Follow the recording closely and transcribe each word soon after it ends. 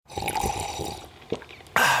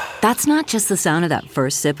That's not just the sound of that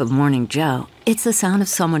first sip of Morning Joe. It's the sound of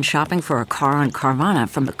someone shopping for a car on Carvana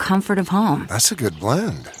from the comfort of home. That's a good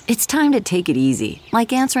blend. It's time to take it easy,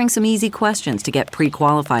 like answering some easy questions to get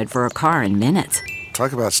pre-qualified for a car in minutes.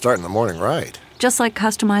 Talk about starting the morning right. Just like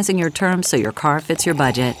customizing your terms so your car fits your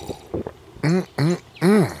budget.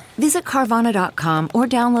 Visit Carvana.com or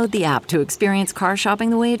download the app to experience car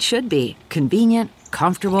shopping the way it should be. Convenient,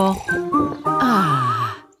 comfortable.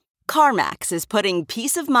 CarMax is putting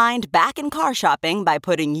peace of mind back in car shopping by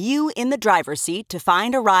putting you in the driver's seat to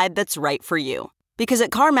find a ride that's right for you. Because at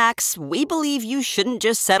CarMax, we believe you shouldn't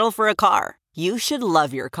just settle for a car. You should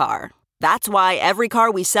love your car. That's why every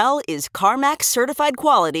car we sell is CarMax certified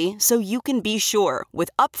quality, so you can be sure with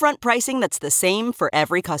upfront pricing that's the same for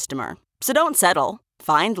every customer. So don't settle.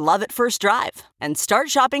 Find love at first drive and start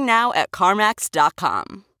shopping now at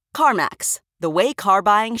CarMax.com. CarMax, the way car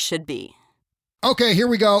buying should be. Okay, here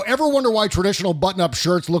we go. Ever wonder why traditional button-up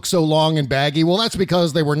shirts look so long and baggy? Well, that's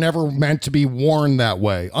because they were never meant to be worn that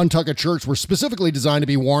way. Untucked shirts were specifically designed to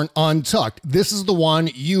be worn untucked. This is the one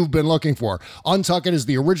you've been looking for. Untucked is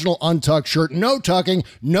the original untucked shirt. No tucking,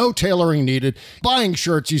 no tailoring needed. Buying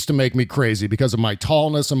shirts used to make me crazy because of my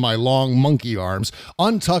tallness and my long monkey arms.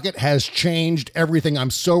 Untucked has changed everything. I'm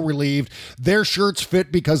so relieved. Their shirts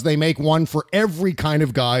fit because they make one for every kind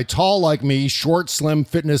of guy, tall like me, short, slim,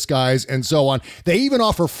 fitness guys, and so on. They even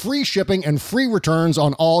offer free shipping and free returns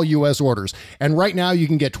on all U.S. orders. And right now, you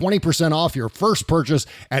can get 20% off your first purchase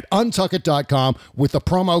at untuckit.com with the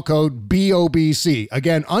promo code BOBC.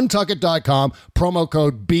 Again, untuckit.com, promo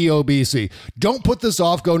code BOBC. Don't put this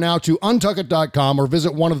off. Go now to untuckit.com or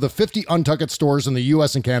visit one of the 50 Untuckit stores in the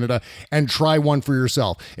U.S. and Canada and try one for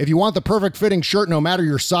yourself. If you want the perfect fitting shirt, no matter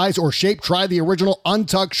your size or shape, try the original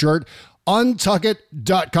Untucked shirt,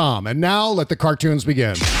 untuckit.com. And now, let the cartoons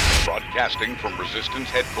begin. Broadcasting from Resistance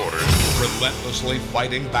headquarters, relentlessly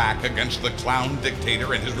fighting back against the clown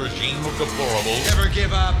dictator and his regime of deplorables. Never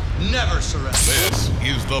give up, never surrender. This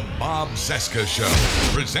is the Bob Cesca Show,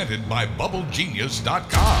 presented by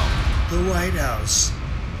BubbleGenius.com. The White House,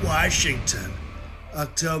 Washington,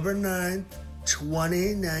 October 9th,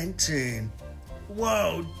 2019.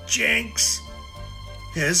 Whoa, Jinx!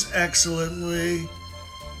 His Excellency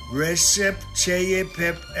Recep Tayyip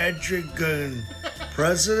Erdogan,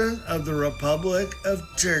 President of the Republic of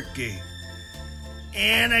Turkey.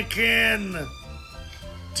 Anakin!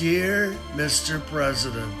 Dear Mr.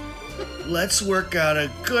 President, let's work out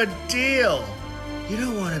a good deal. You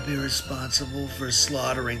don't want to be responsible for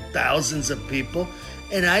slaughtering thousands of people,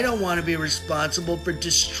 and I don't want to be responsible for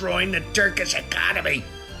destroying the Turkish economy.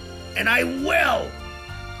 And I will!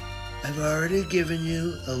 I've already given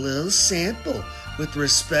you a little sample with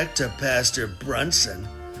respect to Pastor Brunson.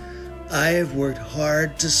 I have worked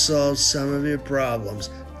hard to solve some of your problems.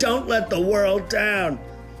 Don't let the world down.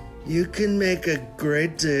 You can make a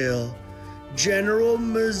great deal. General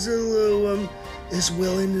Mussolini is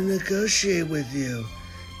willing to negotiate with you,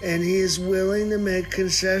 and he is willing to make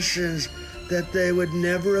concessions that they would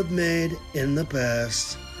never have made in the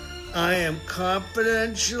past. I am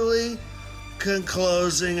confidentially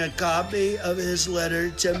conclosing a copy of his letter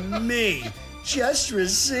to me, just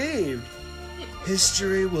received.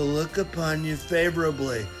 History will look upon you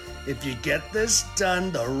favorably if you get this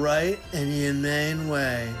done the right and humane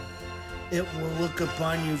way. It will look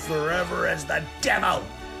upon you forever as the devil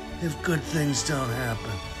if good things don't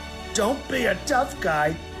happen. Don't be a tough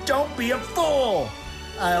guy. Don't be a fool.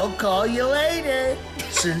 I'll call you later.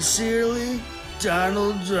 Sincerely,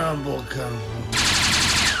 Donald Dumblecombe.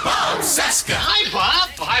 Bob Cesca. Hi, Bob.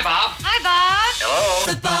 Hi, Bob. Hi, Bob. Hello.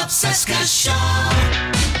 The Bob Cesca Show.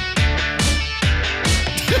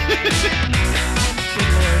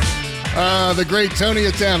 The great Tony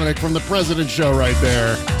Atamanuik from The President Show right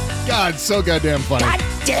there. God, so goddamn funny. God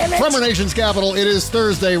damn it. From our nation's capital, it is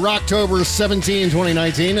Thursday, Rocktober 17,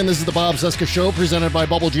 2019, and this is the Bob Cesca Show presented by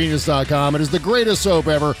BubbleGenius.com. It is the greatest soap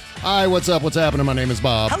ever. Hi, what's up? What's happening? My name is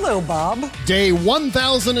Bob. Hello, Bob. Day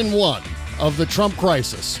 1001 of the Trump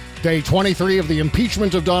crisis. Day 23 of the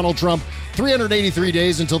impeachment of Donald Trump. 383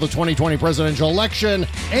 days until the 2020 presidential election.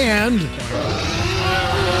 And...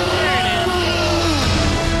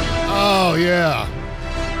 oh, yeah.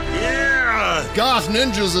 Yeah. Goth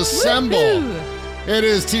Ninjas assemble. Woo-hoo. It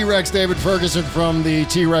is T-Rex David Ferguson from the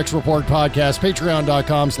T-Rex Report podcast,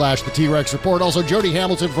 patreon.com/the T-Rex Report. Also, Jody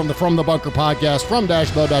Hamilton from the Bunker podcast, from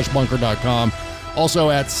the-bunker.com.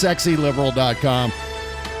 Also at sexyliberal.com.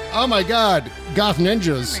 Oh my God, Goth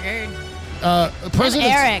Ninjas.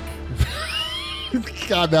 President Eric.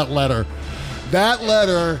 God, that letter. That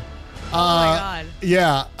letter Oh my God.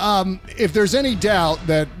 Yeah. If there's any doubt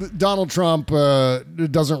that Donald Trump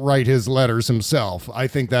doesn't write his letters himself, I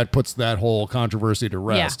think that puts that whole controversy to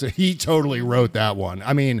rest. Yeah. He totally wrote that one.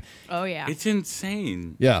 I mean, Oh, yeah. It's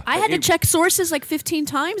insane. yeah. I had to check sources like 15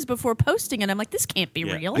 times before posting, and I'm like, this can't be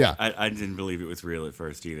real. Yeah. I didn't believe it was real at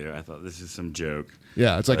first either. I thought this is some joke.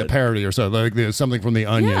 Yeah, it's like a parody or something, like there's something from The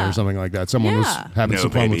Onion or something like that. Someone was having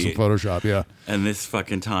some fun with some Photoshop, yeah. And this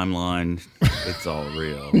fucking timeline, it's all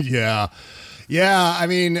real. Yeah. Yeah, I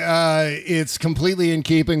mean, it's completely in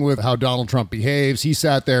keeping with how Donald Trump behaves. He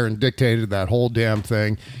sat there and dictated that whole damn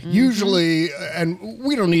thing. Usually, and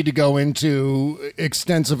we don't need to go into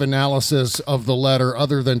extensive analysis of the letter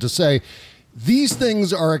other than to say these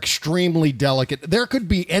things are extremely delicate. There could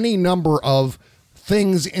be any number of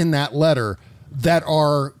things in that letter that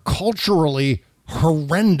are culturally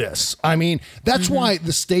horrendous. I mean, that's why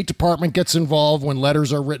the State Department gets involved when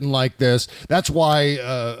letters are written like this. That's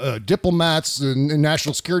why diplomats and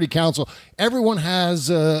National Security Council, everyone has,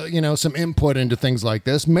 some input into things like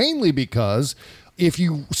this, mainly because if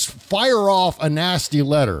you fire off a nasty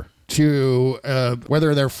letter to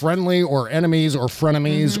whether they're friendly or enemies or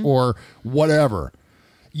frenemies or whatever,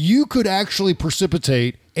 you could actually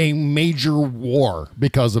precipitate a major war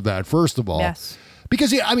because of that, first of all. Yes.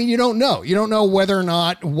 Because, I mean, you don't know. You don't know whether or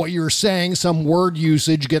not what you're saying, some word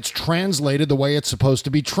usage gets translated the way it's supposed to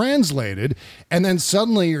be translated. And then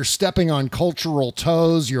suddenly you're stepping on cultural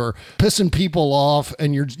toes. You're pissing people off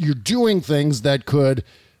and you're doing things that could,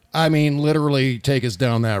 I mean, literally take us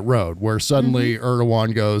down that road where suddenly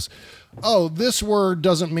Erdogan goes, oh, this word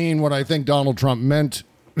doesn't mean what I think Donald Trump meant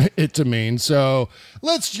it to mean. So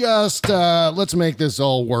let's just let's make this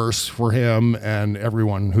all worse for him and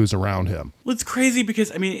everyone who's around him. Well, it's crazy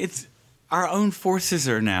because, I mean, it's our own forces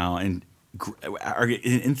are now are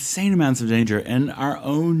in insane amounts of danger, and our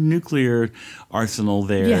own nuclear arsenal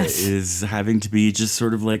there is having to be just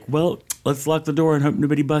sort of like, well, let's lock the door and hope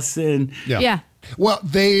nobody busts in. Yeah. Well,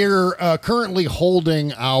 they're currently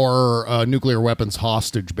holding our nuclear weapons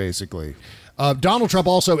hostage, basically. Donald Trump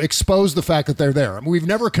also exposed the fact that they're there. I mean, we've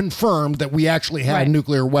never confirmed that we actually had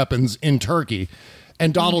nuclear weapons in Turkey.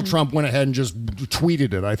 And Donald Trump went ahead and just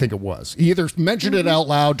tweeted it, I think it was. He either mentioned it out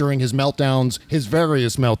loud during his meltdowns, his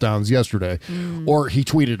various meltdowns yesterday, or he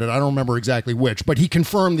tweeted it. I don't remember exactly which, but he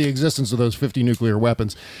confirmed the existence of those 50 nuclear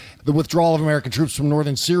weapons. The withdrawal of American troops from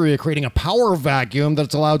northern Syria, creating a power vacuum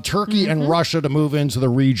that's allowed Turkey and Russia to move into the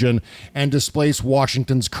region and displace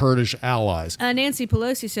Washington's Kurdish allies. Nancy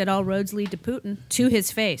Pelosi said all roads lead to Putin to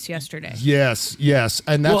his face yesterday. Yes.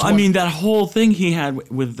 And that's I mean, that whole thing he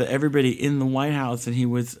had with everybody in the White House, and he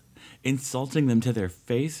was insulting them to their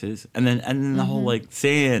faces, and then the whole like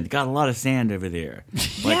sand, got a lot of sand over there.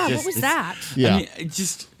 Like, what was that? Yeah. I mean, it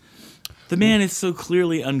just. The man is so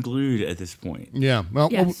clearly unglued at this point. Yeah. Well,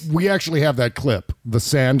 we actually have that clip, the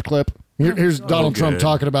sand clip. Here's Donald Trump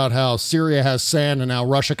talking about how Syria has sand and now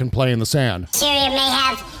Russia can play in the sand. Syria may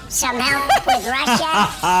have some help with Russia,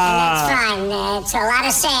 and that's fine. It's a lot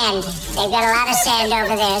of sand. They've got a lot of sand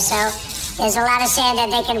over there, so there's a lot of sand that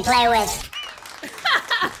they can play with.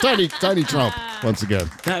 Tiny Trump, once again.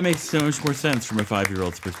 That makes so much more sense from a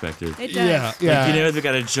 5-year-old's perspective. It does. Yeah. Like, they've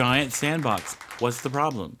got a giant sandbox. What's the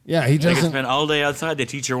problem? Yeah, he They can doesn't. spend all day outside. The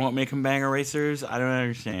teacher won't make him bang erasers. I don't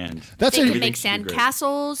understand. They can Everything make should be sand great.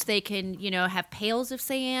 castles. They can, have pails of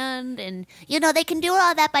sand, and they can do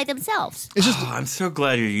all that by themselves. It's just I'm so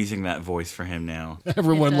glad you're using that voice for him now.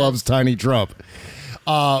 everyone loves Tiny Trump.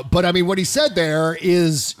 But I mean, what he said there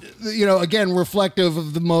is, again, reflective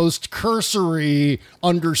of the most cursory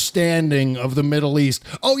understanding of the Middle East.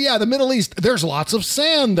 Oh, yeah, the Middle East, there's lots of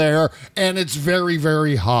sand there, and it's very,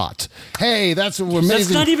 very hot. Hey, that's amazing. That's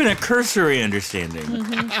not even a cursory understanding.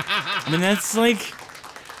 I mean, that's like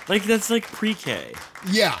pre-K.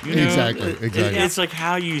 Yeah, exactly. It's like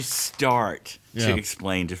how you start Yeah. to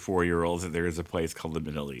explain to 4-year-olds that there is a place called the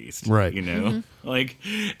Middle East. Right. Like,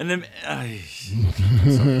 and then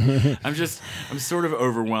I'm sort of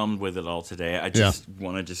overwhelmed with it all today. I just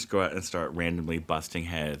want to just go out and start randomly busting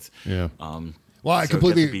heads. Yeah. Well, I so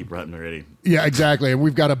completely. get the beat button ready. Yeah, exactly. And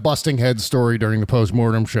we've got a busting head story during the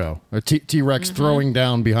postmortem show. A T-Rex throwing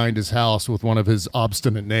down behind his house with one of his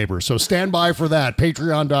obstinate neighbors. So stand by for that.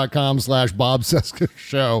 Patreon.com/Bob Cesca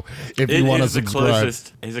Show if you want to subscribe.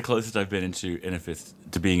 It's the closest I've been to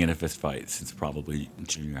being in a fist fight since probably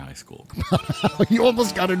junior high school. You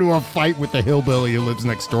almost got into a fight with the hillbilly who lives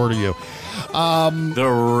next door to you.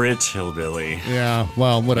 The rich hillbilly. Yeah,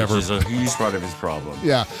 well, whatever. Which is a huge part of his problem.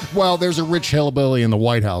 Yeah, well, there's a rich hillbilly in the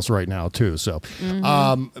White House right now, too. So,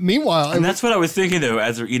 meanwhile... And that's what I was thinking, though, I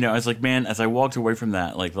was like, man, as I walked away from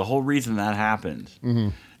that, like, the whole reason that happened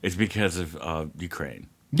is because of Ukraine.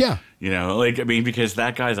 Yeah. Because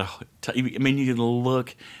that guy's you can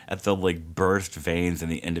look at the burst veins in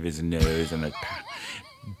the end of his nose and the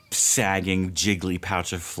sagging, jiggly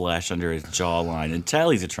pouch of flesh under his jawline and tell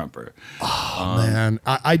he's a Trumper. Oh, man.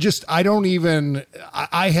 I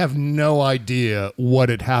have no idea what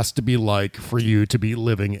it has to be like for you to be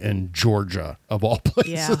living in Georgia, of all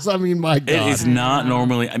places. Yeah. I mean, my God. It is not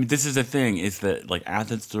normally, this is the thing, is that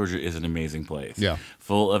Athens, Georgia is an amazing place. Yeah.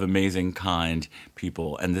 Full of amazing, kind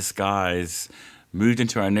people. And this guy's moved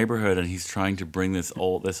into our neighborhood and he's trying to bring this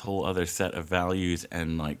whole other set of values,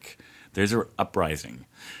 and there's an uprising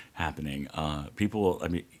happening. People,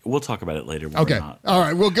 we'll talk about it later. Okay. All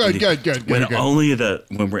right. Well, good.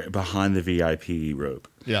 When we're behind the VIP rope.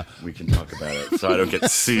 Yeah. We can talk about it so I don't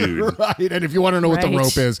get sued. Right. And if you want to know what the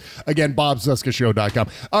rope is, again, bobcescashow.com.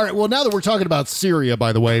 All right. Well, now that we're talking about Syria,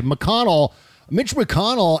 by the way, Mitch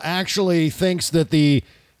McConnell actually thinks that the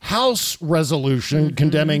House resolution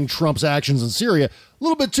condemning Trump's actions in Syria, a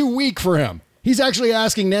little bit too weak for him. He's actually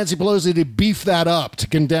asking Nancy Pelosi to beef that up to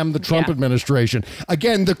condemn the Trump administration.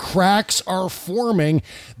 Again, the cracks are forming.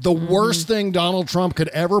 The worst thing Donald Trump could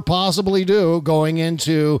ever possibly do going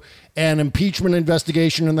into an impeachment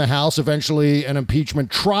investigation in the House, eventually an impeachment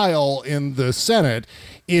trial in the Senate,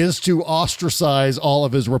 is to ostracize all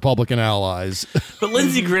of his Republican allies. But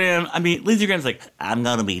Lindsey Graham's like, I'm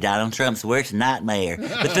going to be Donald Trump's worst nightmare.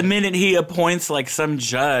 But the minute he appoints some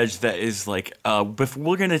judge that is we're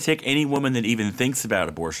going to take any woman that even thinks about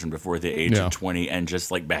abortion before the age of 20 and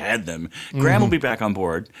just behead them, Graham will be back on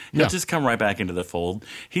board. He'll just come right back into the fold.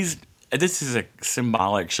 This is a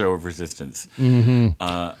symbolic show of resistance.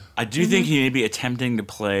 I do think he may be attempting to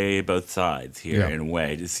play both sides here in a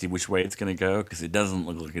way to see which way it's going to go, because it doesn't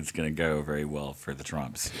look like it's going to go very well for the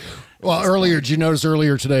Trumps. Well, did you notice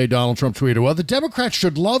earlier today, Donald Trump tweeted, well, the Democrats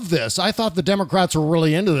should love this. I thought the Democrats were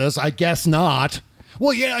really into this. I guess not.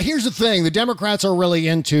 Well, yeah, here's the thing. The Democrats are really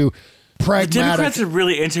into pragmatic. The Democrats are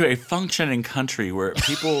really into a functioning country where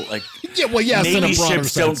people Navy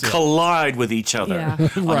ships don't collide with each other on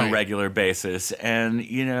Right. a regular basis, and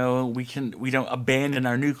we don't abandon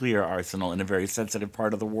our nuclear arsenal in a very sensitive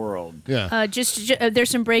part of the world. Yeah. There's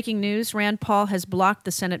some breaking news. Rand Paul has blocked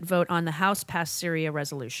the Senate vote on the House-passed Syria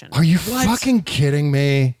resolution. Are you fucking kidding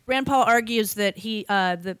me? Rand Paul argues that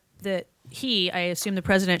I assume the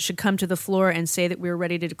president, should come to the floor and say that we are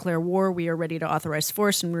ready to declare war, we are ready to authorize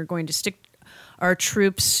force, and we're going to stick our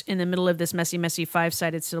troops in the middle of this messy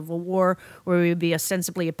five-sided civil war where we would be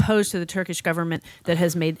ostensibly opposed to the Turkish government that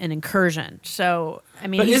has made an incursion. So,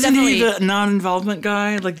 but isn't he the non-involvement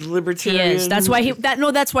guy, the libertarian? He is. That's why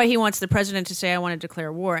he wants the president to say, I want to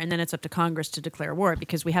declare war, and then it's up to Congress to declare war,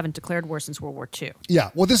 because we haven't declared war since World War II. Yeah,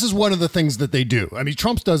 well, this is one of the things that they do.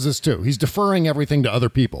 Trump does this too. He's deferring everything to other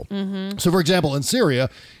people. So, for example, in Syria,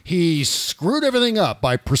 he screwed everything up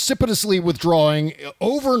by precipitously withdrawing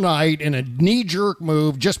overnight in a knee-jerk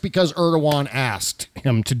move just because Erdogan asked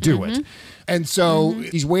him to do it. And so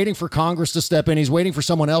he's waiting for Congress to step in. He's waiting for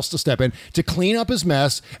someone else to step in to clean up his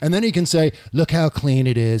mess. And then he can say, look how clean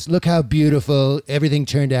it is. Look how beautiful everything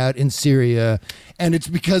turned out in Syria. And it's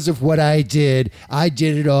because of what I did. I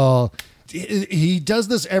did it all. He does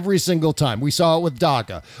this every single time. We saw it with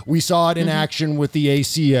DACA. We saw it in action with the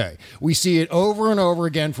ACA. We see it over and over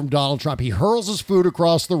again from Donald Trump. He hurls his food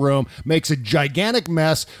across the room, makes a gigantic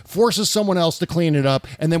mess, forces someone else to clean it up,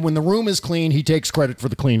 and then when the room is clean, he takes credit for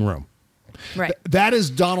the clean room. Right. That is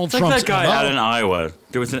Donald Trump's. Like that guy out in Iowa.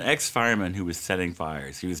 There was an ex-fireman who was setting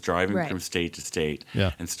fires. He was driving from state to state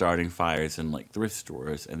and starting fires in thrift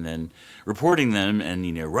stores, and then reporting them, and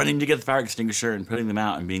running to get the fire extinguisher and putting them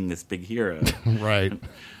out and being this big hero. Right.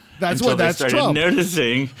 That's Trump.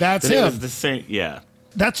 Noticing that's that him. It was the same. Yeah.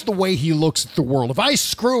 That's the way he looks at the world. If I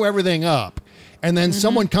screw everything up, and then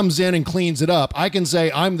someone comes in and cleans it up, I can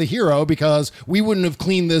say I'm the hero because we wouldn't have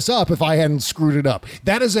cleaned this up if I hadn't screwed it up.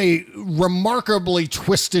 That is a remarkably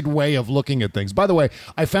twisted way of looking at things. By the way,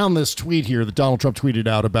 I found this tweet here that Donald Trump tweeted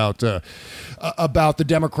out about the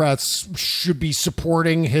Democrats should be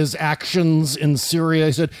supporting his actions in Syria.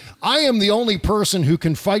 He said, I am the only person who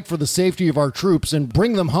can fight for the safety of our troops and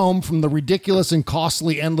bring them home from the ridiculous and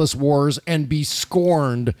costly endless wars and be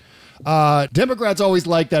scorned. Democrats always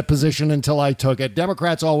liked that position until I took it.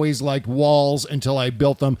 Democrats always liked walls until I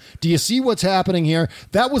built them. Do you see what's happening here?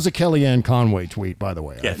 That was a Kellyanne Conway tweet, by the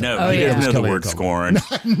way. Yeah, he doesn't know the word scorn.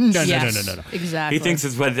 No. Exactly. He thinks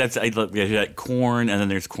it's like corn, and then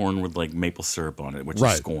there's corn with maple syrup on it, which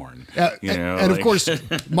is scorn. And of course,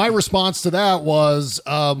 my response to that was,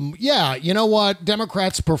 you know what?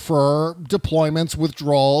 Democrats prefer deployments,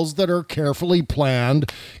 withdrawals that are carefully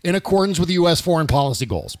planned in accordance with U.S. foreign policy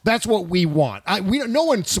goals. That's what we want. No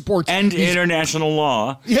one supports international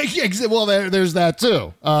law. Yeah, well, there's that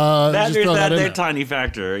too. There's that tiny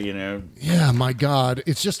factor, you know. Yeah, my God,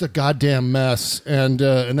 it's just a goddamn mess. And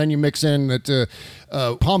then you mix in that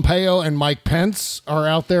Pompeo and Mike Pence are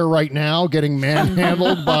out there right now getting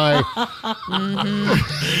manhandled by.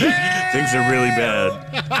 Things are really bad.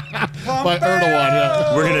 By Erdogan,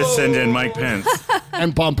 yeah. We're gonna send in Mike Pence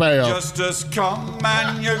and Pompeo. Justice come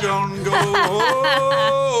and you're gonna go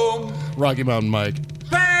home. Rocky Mountain Mike.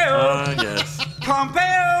 Yes. Pompeo.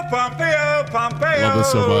 Love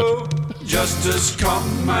this so much. Justice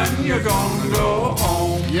come and you're gonna go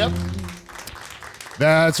home. Yep.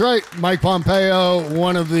 That's right. Mike Pompeo,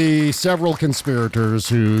 one of the several conspirators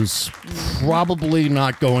who's probably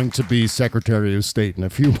not going to be Secretary of State in a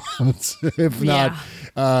few months, if not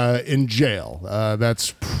in jail.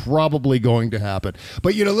 That's probably going to happen.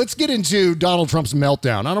 But, let's get into Donald Trump's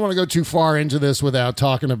meltdown. I don't want to go too far into this without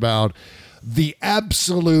talking about the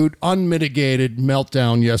absolute unmitigated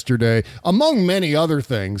meltdown yesterday. Among many other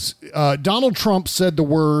things, Donald Trump said the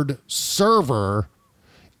word server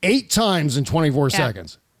 8 times in 24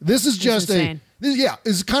 seconds. This is just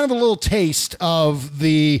it's kind of a little taste of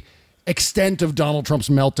the extent of Donald Trump's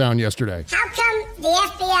meltdown yesterday. How come the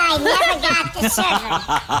FBI never got the server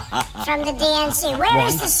from the DNC? Where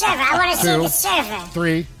is the server? I want to see the server.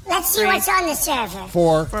 3. Let's see what's on the server.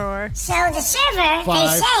 4. So the server, they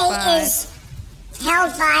say, is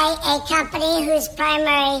held by a company whose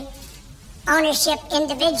primary ownership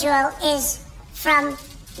individual is from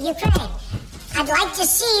Ukraine. I'd like to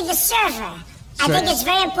see the server. I think it's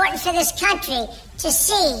very important for this country to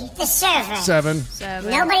see the server. 7.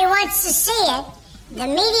 Nobody wants to see it. The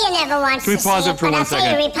media never wants to see it, but I'll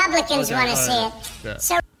tell you, Republicans want to see it. Yeah.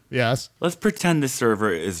 So yes. Let's pretend the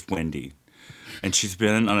server is Wendy. And she's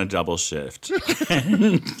been on a double shift.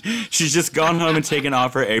 And she's just gone home and taken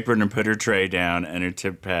off her apron and put her tray down and her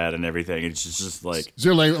tip pad and everything. And she's just like...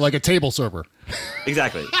 So like a table server.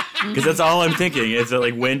 Exactly. Because that's all I'm thinking. Is that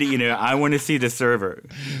like, Wendy, I want to see the server.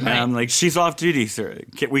 And I'm like, she's off duty, sir.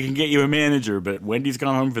 We can get you a manager, but Wendy's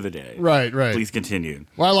gone home for the day. Right. Please continue.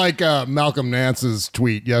 Well, I like Malcolm Nance's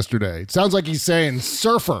tweet yesterday. It sounds like he's saying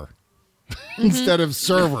surfer instead of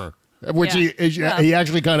server. Which he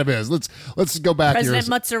actually kind of is. Let's go back President here.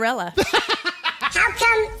 Mozzarella. how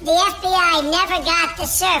come the FBI never got the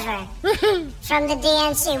server from the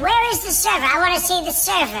DNC? Where is the server? I want to see the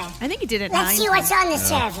server. I think he did it. Let's see what's on the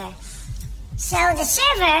server. So the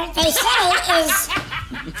server, they say, is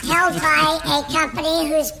held by a company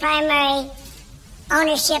whose primary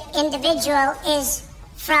ownership individual is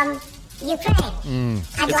from Ukraine.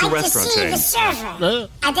 I'd like to see the server.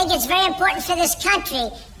 I think it's very important for this country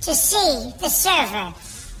to see the server.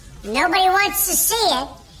 Nobody wants to see it.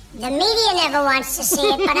 The media never wants to see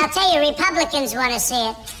it, but I'll tell you, Republicans want to see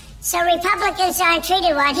it. So Republicans aren't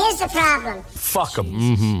treated well. Here's the problem. Fuck them.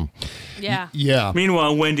 Mm-hmm. Yeah.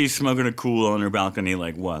 Meanwhile, Wendy's smoking a Kool on her balcony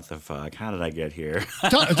like, what the fuck? How did I get here?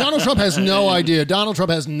 Donald Trump has no idea. Donald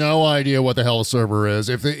Trump has no idea what the hell a server is.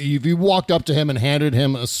 If you walked up to him and handed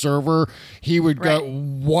him a server, he would go,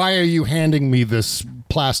 why are you handing me this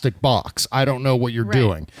plastic box? I don't know what you're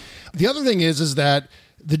doing. The other thing is that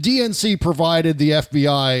the DNC provided the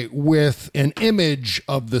FBI with an image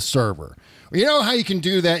of the server. You know how you can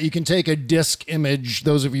do that? You can take a disk image,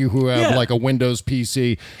 those of you who have like a Windows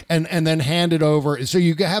PC, and then hand it over. So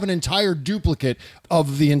you have an entire duplicate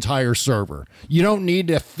of the entire server. You don't need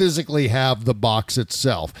to physically have the box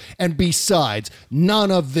itself. And besides,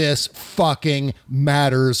 none of this fucking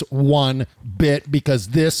matters one bit, because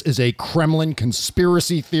this is a Kremlin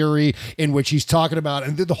conspiracy theory in which he's talking about,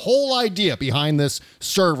 and the whole idea behind this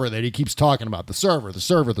server that he keeps talking about, the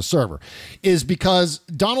server, is because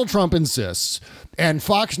Donald Trump insists, and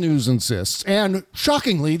Fox News insists, and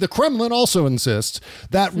shockingly, the Kremlin also insists,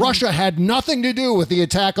 that Russia had nothing to do with the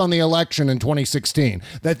attack on the election in 2016.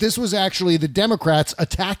 That this was actually the Democrats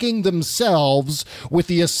attacking themselves with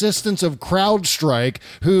the assistance of CrowdStrike,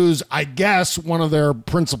 whose, I guess, one of their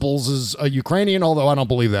principals is a Ukrainian, although I don't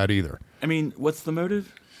believe that either. I mean, what's the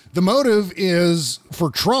motive? The motive is for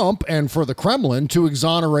Trump and for the Kremlin to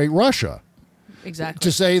exonerate Russia. Exactly.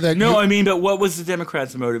 To say that... but what was the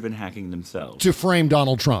Democrats' motive in hacking themselves? To frame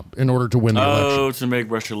Donald Trump in order to win the election. Oh, to make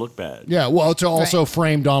Russia look bad. Yeah, well, to also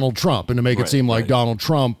frame Donald Trump and to make it seem like Donald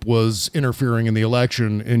Trump was interfering in the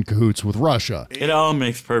election in cahoots with Russia. It all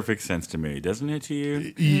makes perfect sense to me, doesn't it to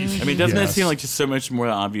you? I mean, doesn't it seem like just so much more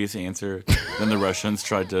obvious answer than the Russians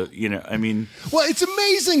tried to, Well, it's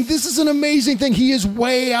amazing. This is an amazing thing. He is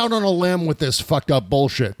way out on a limb with this fucked up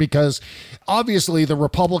bullshit because Obviously, the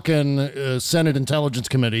Republican Senate Intelligence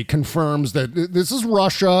Committee confirms that this is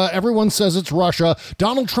Russia. Everyone says it's Russia.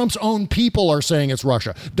 Donald Trump's own people are saying it's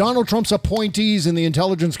Russia. Donald Trump's appointees in the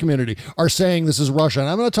intelligence community are saying this is Russia. And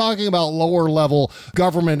I'm not talking about lower level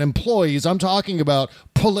government employees. I'm talking about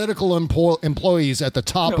political employees at the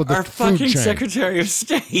top of the our food fucking chain. Secretary of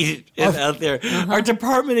State is out there. Our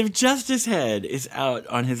Department of Justice head is out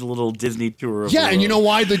on his little Disney tour. Of And you know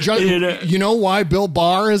why you know why Bill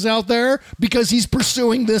Barr is out there? Because he's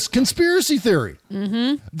pursuing this conspiracy theory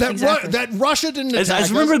that Russia didn't attack I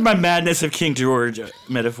remember my Madness of King George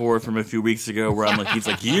metaphor from a few weeks ago, where he's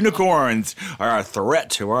like, unicorns are a threat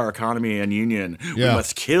to our economy and union. We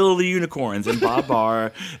must kill the unicorns. And Bob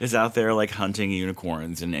Barr is out there like hunting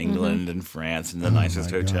unicorns in England and France and the nicest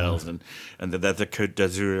hotels and that the Côte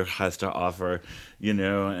d'Azur has to offer,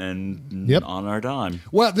 and on our dime.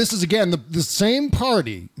 Well, this is, again, the same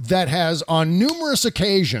party that has on numerous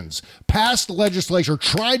occasions passed legislation, or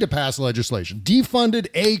tried to pass legislation, defunded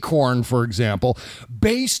Acorn, for example,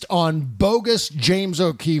 based on bogus James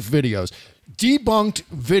O'Keefe videos, debunked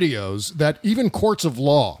videos that even courts of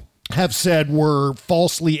law have said were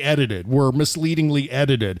falsely edited, were misleadingly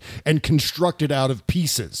edited and constructed out of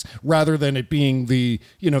pieces rather than it being the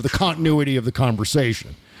continuity of the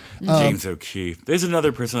conversation. James O'Keefe. There's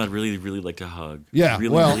another person I'd really, really like to hug. Yeah,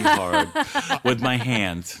 really hard with my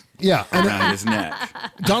hands. Yeah, around his neck.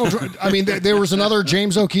 Donald Trump. I mean, there was another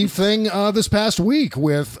James O'Keefe thing this past week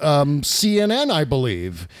with CNN, I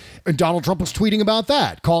believe. And Donald Trump was tweeting about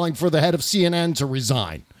that, calling for the head of CNN to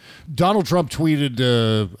resign. Donald Trump tweeted,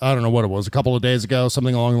 I don't know what it was, a couple of days ago,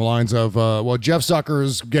 something along the lines of, Jeff Zucker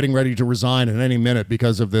is getting ready to resign at any minute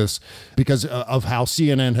because of how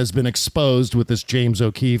CNN has been exposed with this James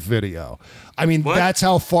O'Keefe video. I mean, that's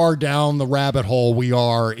how far down the rabbit hole we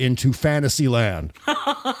are into fantasy land.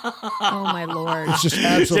 Oh, my Lord. It's just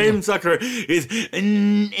absolutely... James Zucker is,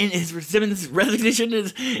 in his resignation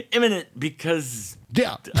is imminent because...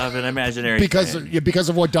 of an imaginary because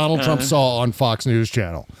of what Donald Trump saw on Fox News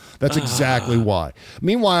Channel. That's exactly why.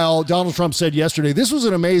 Meanwhile, Donald Trump said yesterday, this was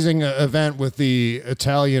an amazing event with the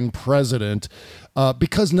Italian president,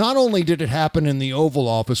 because not only did it happen in the Oval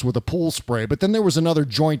Office with a pool spray, but then there was another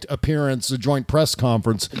joint appearance, a joint press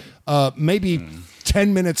conference, maybe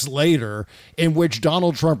 10 minutes later, in which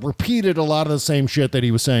Donald Trump repeated a lot of the same shit that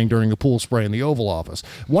he was saying during the pool spray in the Oval Office.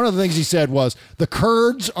 One of the things he said was, the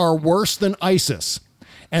Kurds are worse than ISIS,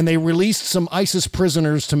 and they released some ISIS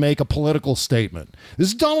prisoners to make a political statement. This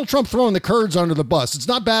is Donald Trump throwing the Kurds under the bus. It's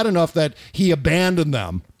not bad enough that he abandoned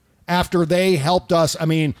them after they helped us. I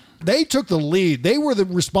mean, they took the lead. They were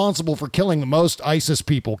responsible for killing the most ISIS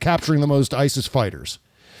people, capturing the most ISIS fighters.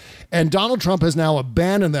 And Donald Trump has now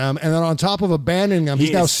abandoned them, and then on top of abandoning them,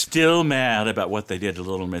 he's now still mad about what they did to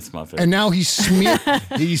Little Miss Muffet. And now he's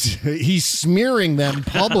smearing them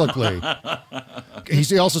publicly.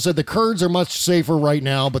 He also said the Kurds are much safer right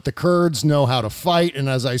now, but the Kurds know how to fight. And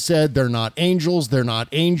as I said, they're not angels. They're not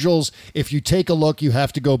angels. If you take a look, you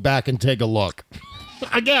have to go back and take a look.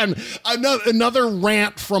 Again, another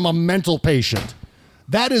rant from a mental patient.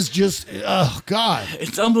 That is just, oh, God.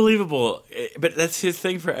 It's unbelievable. But that's his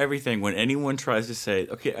thing for everything. When anyone tries to say,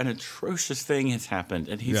 okay, an atrocious thing has happened.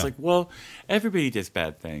 And he's like, well, everybody does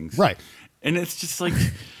bad things. Right. And it's just like,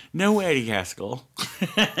 no, Eddie Haskell.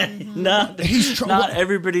 Not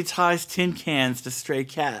everybody ties tin cans to stray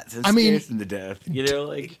cats and scares them to death.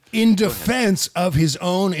 In defense of his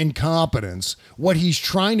own incompetence, what he's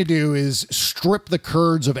trying to do is strip the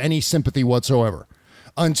Kurds of any sympathy whatsoever.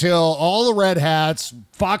 Until all the red hats,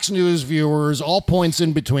 Fox News viewers, all points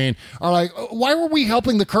in between are like, why were we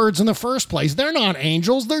helping the Kurds in the first place? They're not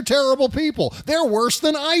angels. They're terrible people. They're worse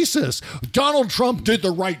than ISIS. Donald Trump did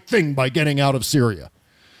the right thing by getting out of Syria.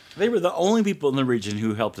 They were the only people in the region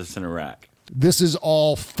who helped us in Iraq. This is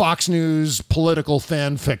all Fox News political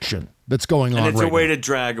fan fiction that's going on right now. And it's a way to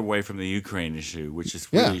drag away from the Ukraine issue, which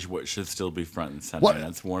is really what should still be front and center. And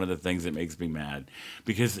that's one of the things that makes me mad,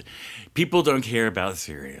 because people don't care about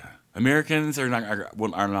Syria. Americans are not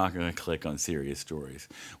going to click on Syria stories.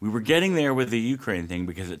 We were getting there with the Ukraine thing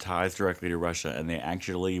because it ties directly to Russia, and they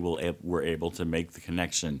actually were able to make the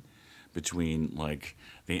connection between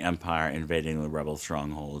the empire invading the rebel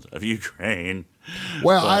stronghold of Ukraine.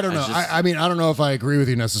 Well, I don't know. I mean, I don't know if I agree with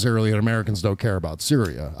you necessarily that Americans don't care about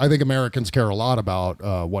Syria. I think Americans care a lot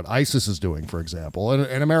about what ISIS is doing, for example.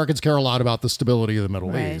 And Americans care a lot about the stability of the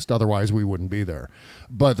Middle East. Otherwise, we wouldn't be there.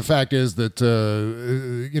 But the fact is that,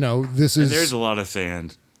 this is... And there's a lot of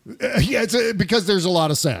sand. It's because there's a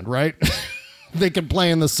lot of sand, right? They can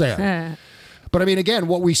play in the sand. But I mean, again,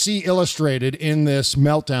 what we see illustrated in this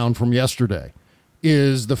meltdown from yesterday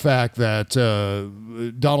is the fact that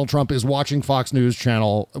Donald Trump is watching Fox News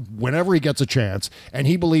Channel whenever he gets a chance, and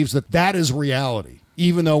he believes that that is reality,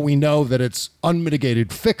 even though we know that it's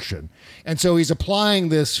unmitigated fiction. And so he's applying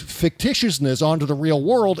this fictitiousness onto the real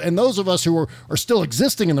world, and those of us who are still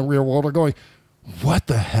existing in the real world are going, what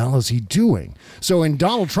the hell is he doing? So in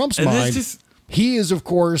Donald Trump's mind, he is, of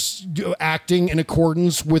course, acting in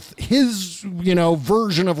accordance with his,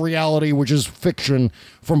 version of reality, which is fiction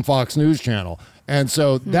from Fox News Channel. And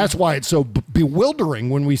so that's why it's so bewildering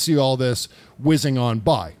when we see all this whizzing on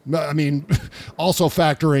by. I mean, also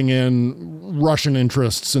factoring in Russian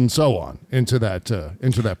interests and so on into that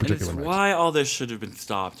particular mix. Why all this should have been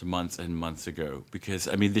stopped months and months ago. Because,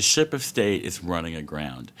 the ship of state is running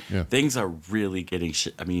aground. Yeah. Things are really getting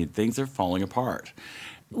things are falling apart.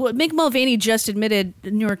 Well, Mick Mulvaney just admitted,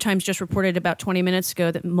 the New York Times just reported about 20 minutes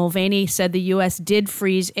ago that Mulvaney said the U.S. did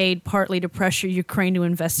freeze aid partly to pressure Ukraine to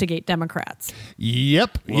investigate Democrats.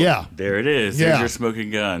 Yep. Well, yeah. There it is. Yeah. There's your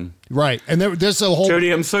smoking gun. Right. And there's a whole...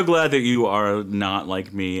 Jody, I'm so glad that you are not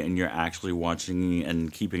like me and you're actually watching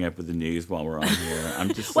and keeping up with the news while we're on here.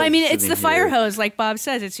 I'm just well, it's the fire hose, like Bob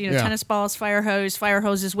says. It's, tennis balls, fire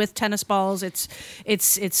hoses with tennis balls. It's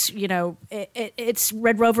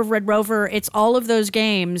Red Rover. It's all of those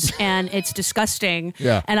games, and it's disgusting.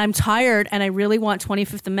 Yeah. And I'm tired, and I really want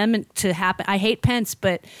 25th Amendment to happen. I hate Pence,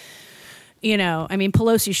 but...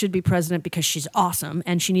 Pelosi should be president because she's awesome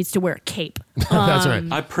and she needs to wear a cape. That's right.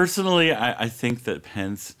 I think that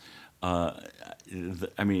Pence,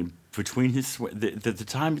 between the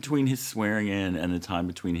time between his swearing in and the time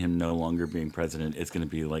between him no longer being president, it's going to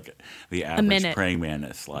be like the average praying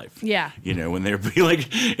mantis life. Yeah. When they're like,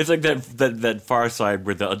 it's like that Far Side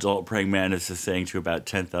where the adult praying mantis is saying to about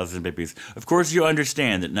 10,000 babies, of course you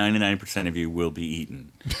understand that 99% of you will be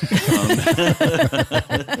eaten.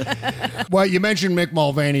 Well, you mentioned Mick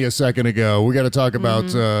Mulvaney a second ago. We got to talk about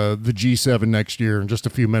the G7 next year in just a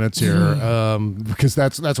few minutes here, because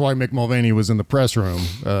that's why Mick Mulvaney was in the press room.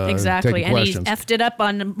 Exactly, and he's effed it up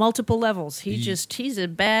on multiple levels. He's a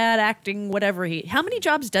bad acting whatever How many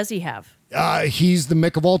jobs does he have? He's the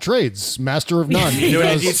Mick of all trades, master of none. You know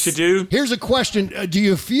what he needs to do? Here's a question. Do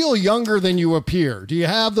you feel younger than you appear? Do you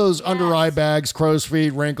have those under eye bags, crow's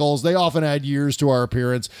feet, wrinkles? They often add years to our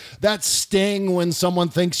appearance. That sting when someone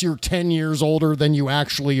thinks you're 10 years older than you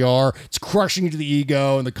actually are. It's crushing to the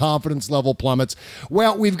ego and the confidence level plummets.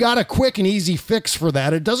 Well, we've got a quick and easy fix for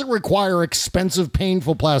that. It doesn't require expensive,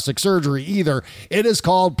 painful plastic surgery either. It is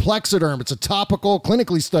called Plexiderm. It's a topical,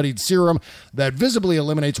 clinically studied serum that visibly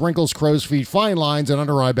eliminates wrinkles, crow's feet, fine lines, and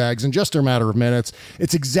under eye bags in just a matter of minutes.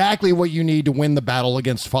 It's exactly what you need to win the battle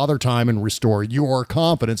against Father Time and restore your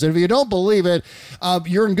confidence. And if you don't believe it,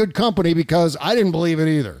 you're in good company, because I didn't believe it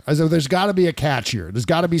either. I said, there's got to be a catch here. There's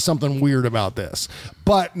got to be something weird about this.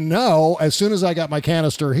 But no, as soon as I got my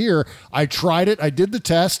canister here, I tried it, I did the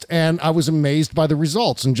test, and I was amazed by the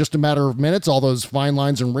results. In just a matter of minutes, all those fine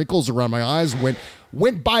lines and wrinkles around my eyes went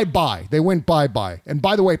bye-bye. They went bye-bye. And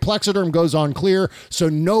by the way, Plexiderm goes on clear, so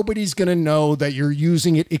nobody's going to know that you're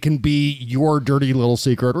using it. It can be your dirty little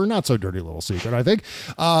secret, or not so dirty little secret, I think.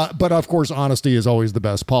 But of course, honesty is always the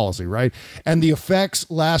best policy, right? And the effects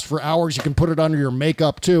last for hours. You can put it under your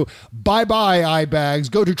makeup too. Bye-bye eye bags.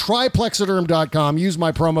 Go to tryplexiderm.com. Use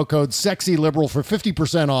my promo code SEXYLIBERAL for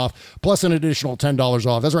 50% off, plus an additional $10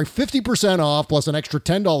 off. That's right, 50% off, plus an extra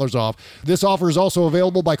 $10 off. This offer is also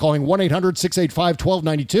available by calling 1-800-685-1292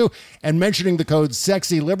 and mentioning the code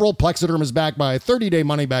SEXYLIBERAL. Plexiderm is backed by a 30-day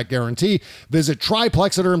money-back guarantee. Visit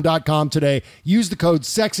tryplexiderm.com today. Use the code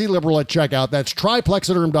SEXYLIBERAL at checkout. That's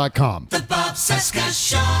tryplexiderm.com. The Bob Seska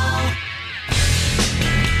Show.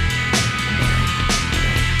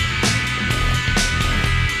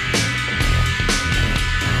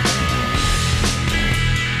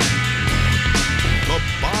 The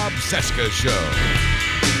Bob Seska Show.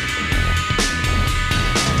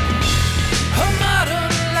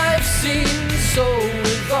 Seems so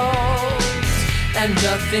evolved, and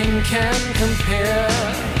nothing can compare.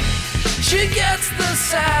 She gets the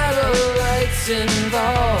satellites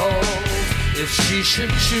involved if she should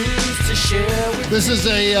choose to share with This is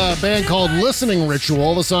a band called Listening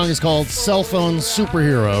Ritual. The song is called Cell Phone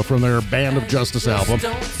Superhero from their Band of Justice album.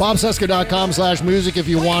 BobCesca.com/music if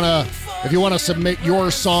you wanna submit your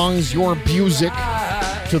songs, your music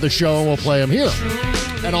to the show, and we'll play them here.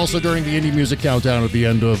 And also during the Indie Music Countdown at the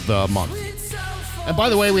end of the month. And by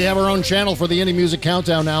the way, we have our own channel for the Indie Music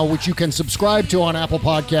Countdown now, which you can subscribe to on Apple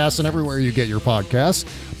Podcasts and everywhere you get your podcasts.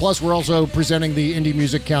 Plus, we're also presenting the Indie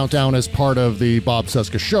Music Countdown as part of the Bob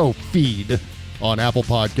Seska Show feed on Apple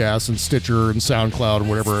Podcasts and Stitcher and SoundCloud and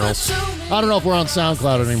whatever else. I don't know if we're on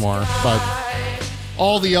SoundCloud anymore, but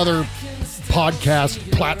all the other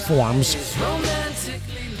podcast platforms.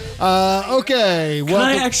 Okay. Can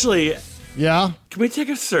I actually... Yeah? Can we take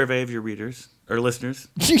a survey of your readers or listeners?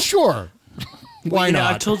 Sure. Why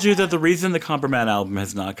not? I told you that the reason the Compromat album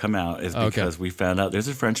has not come out is because we found out there's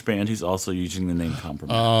a French band who's also using the name Compromat.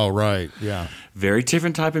 Oh, right. Yeah. Very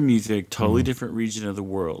different type of music, totally different region of the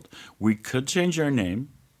world. We could change our name.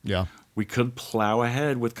 Yeah. We could plow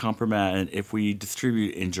ahead with Compromat, and if we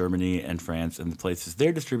distribute in Germany and France and the places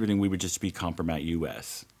they're distributing, we would just be Compromat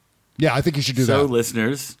US. Yeah, I think you should do that. So,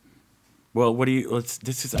 listeners... Well, what do you?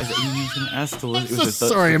 This is. I was going to ask the.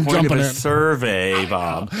 Sorry, I'm jumping in. Survey,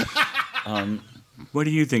 Bob. What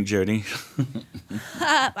do you think, Jody?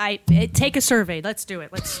 Take a survey. Let's do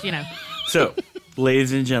it. So,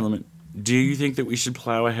 ladies and gentlemen, do you think that we should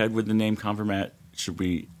plow ahead with the name Compromat? Should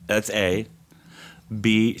we? That's A.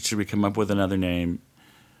 B. Should we come up with another name?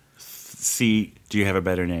 C. Do you have a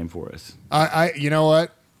better name for us? You know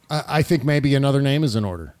what? I think maybe another name is in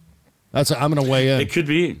order. I'm going to weigh in. It could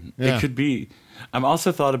be. Yeah. It could be. I've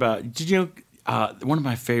also thought about, did you know, one of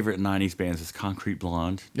my favorite 90s bands is Concrete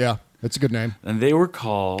Blonde. Yeah, that's a good name. And they were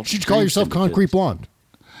called... You should call yourself Concrete Blonde.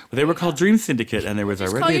 Well, they were called Dream Syndicate, and there was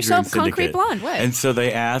already a Dream Syndicate. Call yourself Concrete Blonde, what? And so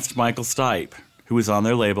they asked Michael Stipe, who was on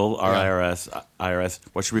their label, IRS,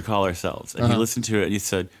 what should we call ourselves? And he listened to it, and he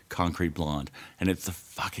said, Concrete Blonde. And it's the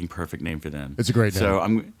fucking perfect name for them. It's a great name.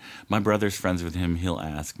 So my brother's friends with him. He'll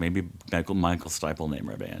ask. Maybe Michael Stipe will name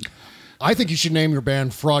our band. I think you should name your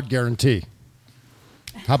band Fraud Guarantee.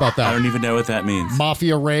 How about that? I don't even know what that means.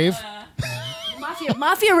 Mafia Rave?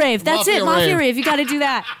 Mafia Rave. That's it. Mafia Rave. You got to do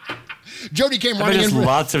that. Jody came running in.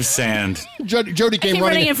 Lots of sand. Jody came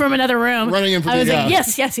running in from another room. Running in from I was like,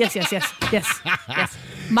 yes.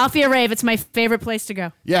 Mafia Rave. It's my favorite place to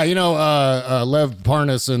go. Yeah, you know, Lev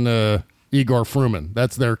Parnas and Igor Fruman.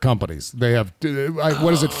 That's their companies. They have,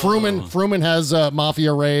 what is it? Fruman has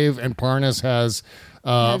Mafia Rave, and Parnas has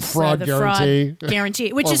Fraud Guarantee. Fraud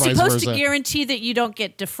Guarantee, which is supposed to guarantee that you don't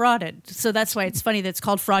get defrauded. So that's why it's funny that it's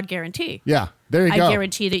called Fraud Guarantee. Yeah, there you go. I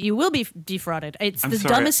guarantee that you will be defrauded. It's the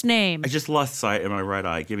dumbest name. I just lost sight in my right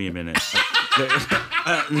eye. Give me a minute.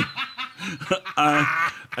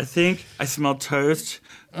 I think I smell toast.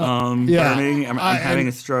 Burning. I'm having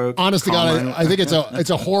a stroke. Honest to God, I think it's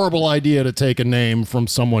a horrible idea to take a name from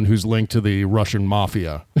someone who's linked to the Russian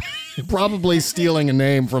mafia. Probably stealing a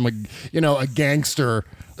name from a gangster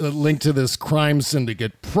linked to this crime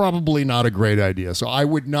syndicate. Probably not a great idea. So I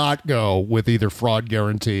would not go with either Fraud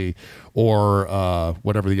Guarantee or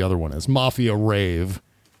whatever the other one is, Mafia Rave.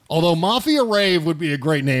 Although Mafia Rave would be a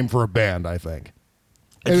great name for a band, I think.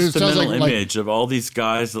 It's just a mental image of all these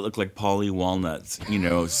guys that look like Paulie Walnuts,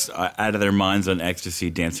 out of their minds on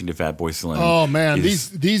ecstasy, dancing to Fat Boy Slim. Oh man,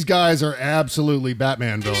 these guys are absolutely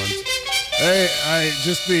Batman villains.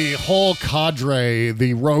 Just the whole cadre,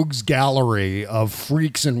 the rogues gallery of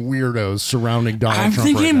freaks and weirdos surrounding Donald Trump. I'm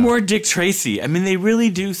thinking more Dick Tracy. I mean, they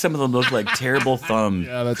really do. Some of them look like terrible thumb.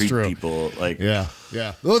 Yeah, that's true. People, yeah.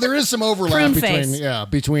 Though there is some overlap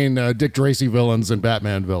between Dick Tracy villains and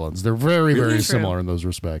Batman villains. They're very, very similar in those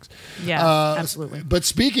respects. Yeah, absolutely. But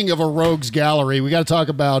speaking of a rogues gallery, we got to talk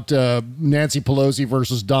about Nancy Pelosi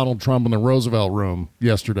versus Donald Trump in the Roosevelt Room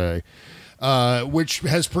yesterday. Which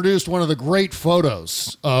has produced one of the great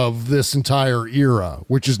photos of this entire era,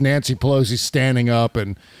 which is Nancy Pelosi standing up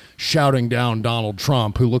and shouting down Donald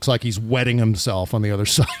Trump, who looks like he's wetting himself on the other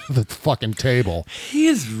side of the fucking table. He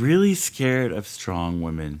is really scared of strong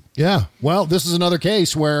women. Yeah. Well, this is another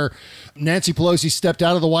case where Nancy Pelosi stepped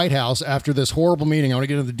out of the White House after this horrible meeting. I want to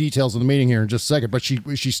get into the details of the meeting here in just a second, but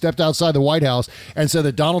she stepped outside the White House and said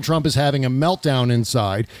that Donald Trump is having a meltdown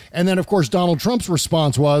inside. And then, of course, Donald Trump's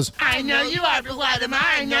response was, I know you are, but what am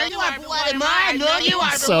I? I know you are, but what am I? I know you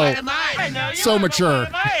are, but what am I? I know you so are, mature.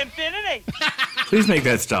 But what am I? Infinity. Please make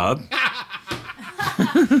that stop.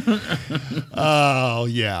 Oh,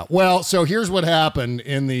 yeah. Well, so here's what happened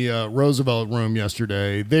in the Roosevelt Room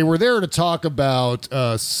yesterday. They were there to talk about,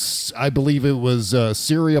 I believe it was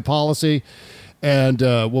Syria policy and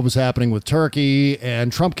what was happening with Turkey.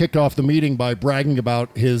 And Trump kicked off the meeting by bragging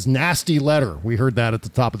about his nasty letter. We heard that at the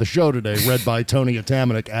top of the show today, read by Tony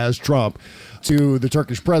Atamanuik as Trump to the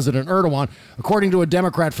Turkish president, Erdogan, according to a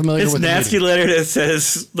Democrat familiar with the meeting. This nasty letter that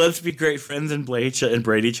says, let's be great friends and braid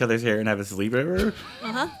each other's hair and have a sleepover.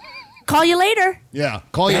 Uh-huh. Call you later. Yeah,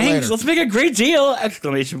 call you Thanks, later. let's make a great deal!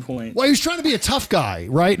 Exclamation point. Well, he was trying to be a tough guy,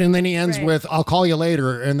 right? And then he ends with, I'll call you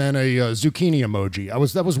later, and then a zucchini emoji.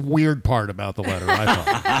 That was weird part about the letter, I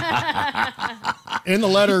thought. In the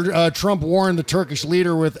letter, Trump warned the Turkish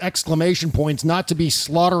leader with exclamation points not to be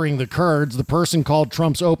slaughtering the Kurds. The person called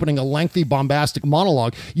Trump's opening a lengthy, bombastic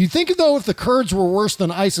monologue. You'd think, though, if the Kurds were worse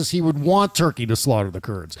than ISIS, he would want Turkey to slaughter the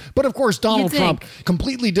Kurds. But, of course, Donald Trump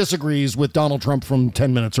completely disagrees with Donald Trump from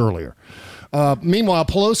 10 minutes earlier. Meanwhile,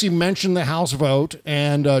 Pelosi mentioned the House vote,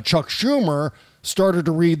 and Chuck Schumer started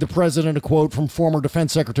to read the president a quote from former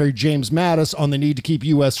Defense Secretary James Mattis on the need to keep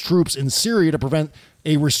U.S. troops in Syria to prevent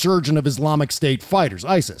a resurgence of Islamic State fighters,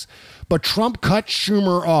 ISIS. But Trump cut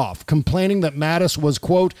Schumer off, complaining that Mattis was,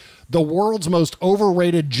 quote, the world's most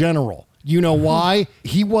overrated general. You know why?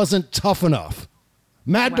 He wasn't tough enough.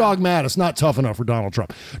 Mad Dog Mattis, not tough enough for Donald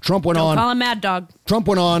Trump. Trump went on. Call him Mad Dog. Trump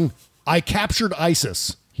went on, I captured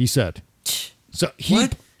ISIS, he said. So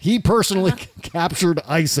he personally captured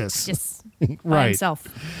ISIS. Yes. Right. By himself.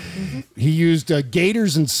 He used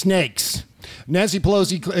gators and snakes. Nancy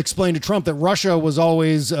Pelosi explained to Trump that Russia has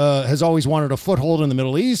always wanted a foothold in the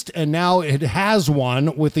Middle East, and now it has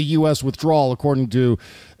one with the U.S. withdrawal, according to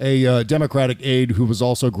a Democratic aide who was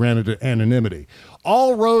also granted anonymity.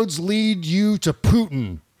 All roads lead you to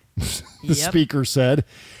Putin, the speaker said.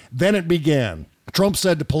 Then it began. Trump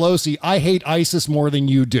said to Pelosi, I hate ISIS more than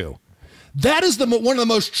you do. That is one of the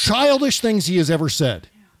most childish things he has ever said.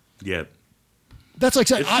 Yep. That's like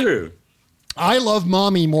saying, it's true. I love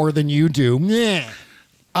mommy more than you do.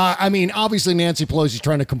 I mean, obviously Nancy Pelosi's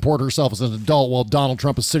trying to comport herself as an adult while Donald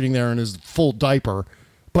Trump is sitting there in his full diaper.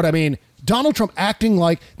 But I mean, Donald Trump acting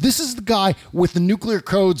like this is the guy with the nuclear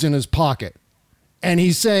codes in his pocket. And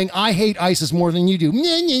he's saying, I hate ISIS more than you do.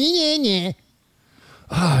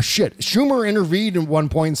 Ah, shit. Schumer intervened at one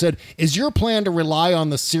point and said, is your plan to rely on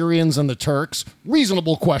the Syrians and the Turks?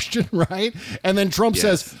 Reasonable question, right? And then Trump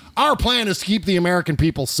says, our plan is to keep the American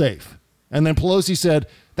people safe. And then Pelosi said,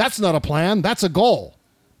 that's not a plan, that's a goal.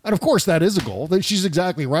 And of course that is a goal. She's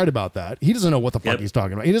exactly right about that. He doesn't know what the fuck he's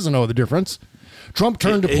talking about. He doesn't know the difference. Trump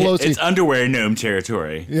turned to Pelosi. It's underwear gnome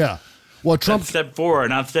territory. Yeah. Well, Trump. That's step 4,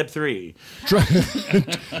 not step 3.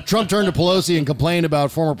 Trump turned to Pelosi and complained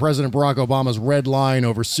about former President Barack Obama's red line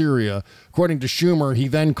over Syria. According to Schumer, he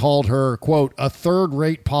then called her, quote, a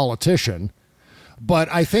third-rate politician. But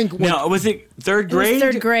I think... Now, was it third grade? It was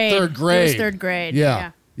third grade. Third grade. It was third grade.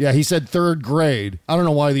 Yeah, he said third grade. I don't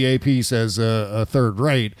know why the AP says third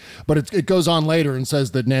rate, but it goes on later and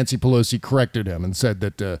says that Nancy Pelosi corrected him and said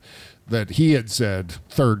that he had said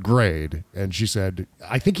third grade, and she said,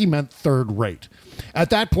 I think he meant third rate. At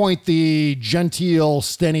that point, the genteel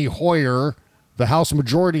Steny Hoyer, the House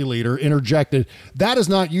Majority Leader, interjected, that is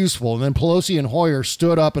not useful. And then Pelosi and Hoyer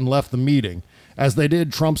stood up and left the meeting. As they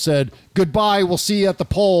did, Trump said, goodbye, we'll see you at the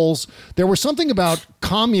polls. There was something about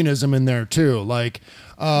communism in there, too. Like,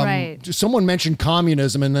 someone mentioned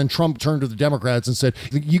communism, and then Trump turned to the Democrats and said,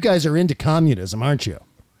 you guys are into communism, aren't you?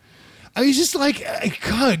 I was just like,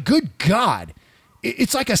 God, good God.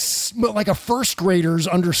 It's like a first grader's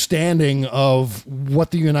understanding of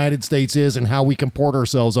what the United States is and how we comport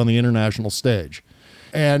ourselves on the international stage.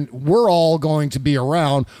 And we're all going to be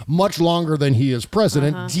around much longer than he is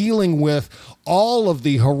president, dealing with all of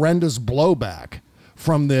the horrendous blowback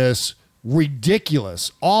from this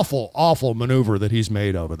ridiculous, awful maneuver that he's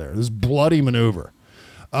made over there, this bloody maneuver.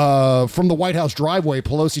 From the White House driveway,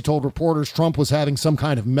 Pelosi told reporters Trump was having some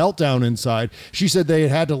kind of meltdown inside. She said they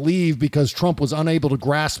had to leave because Trump was unable to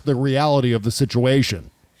grasp the reality of the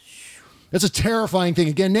situation. It's a terrifying thing.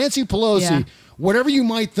 Again, Nancy Pelosi, whatever you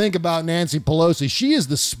might think about Nancy Pelosi, she is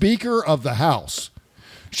the Speaker of the House.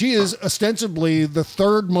 She is ostensibly the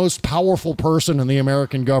third most powerful person in the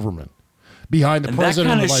American government, behind the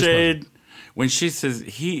president and the vice president. When she says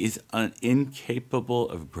he is incapable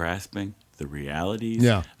of grasping the realities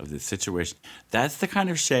of the situation, that's the kind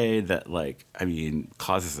of shade that,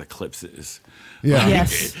 causes eclipses. Yeah.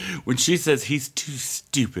 Yes. When she says he's too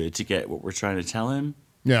stupid to get what we're trying to tell him.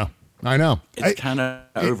 Yeah, I know. It's kind of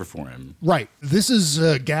over for him. Right. This is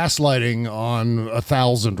gaslighting on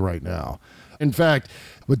 1,000 right now. In fact,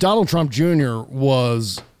 what Donald Trump Jr.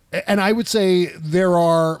 was, and I would say there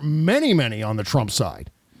are many on the Trump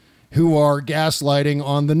side who are gaslighting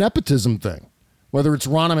on the nepotism thing. Whether it's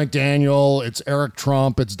Ronna McDaniel, it's Eric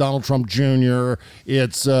Trump, it's Donald Trump Jr.,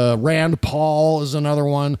 it's Rand Paul is another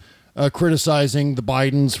one criticizing the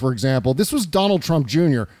Bidens, for example. This was Donald Trump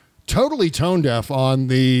Jr., totally tone deaf on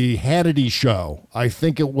the Hannity show. I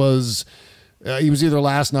think it was, he was either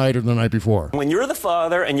last night or the night before. When you're the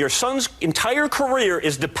father and your son's entire career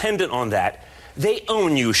is dependent on that, they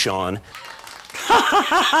own you, Sean.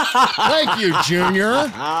 Thank you,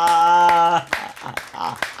 Junior.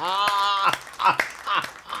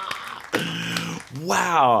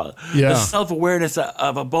 Wow. Yeah. The self-awareness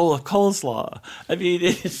of a bowl of coleslaw. I mean,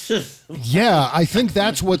 it's just... Yeah, I think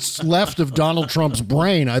that's what's left of Donald Trump's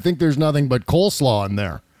brain. I think there's nothing but coleslaw in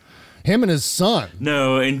there. Him and his son.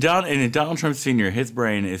 No, in Donald Trump Sr., his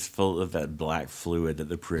brain is full of that black fluid that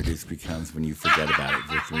the produce becomes when you forget about it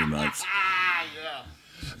for 3 months.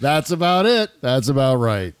 That's about it. That's about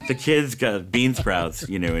right. The kids got bean sprouts,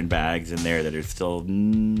 in bags in there that are still,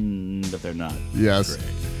 but they're not. Yes. Great.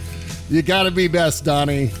 You gotta be best,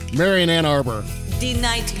 Donnie. Mary in Ann Arbor. The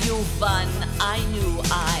night you won, I knew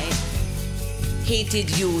I hated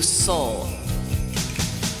you so.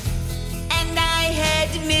 And I had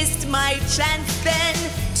missed my chance then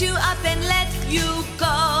to up and let you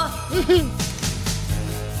go.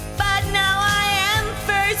 But now I am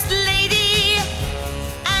first lady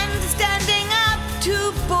and standing up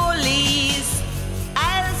to bullies.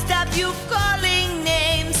 I'll stop you calling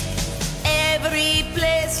names every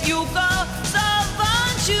place you go. So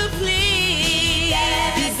won't you please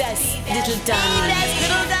be best, little Donnie? Be best,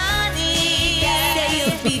 little Donnie. Say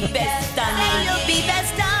you'll be best, Donnie. Say you'll be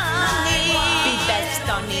best, Donnie. Be best,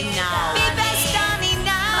 Donnie now. Be best, Donnie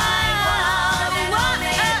now.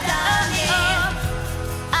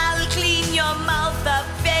 I'll clean your mouth up,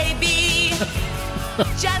 baby.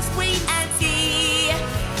 Just wait and see.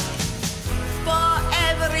 For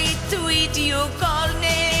every tweet you call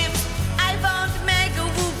names, I won't make a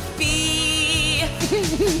whoopee.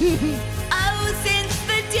 Oh, since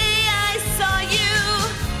the day I saw you,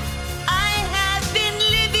 I have been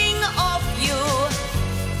living off you.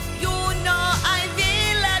 You know I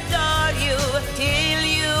will adore you till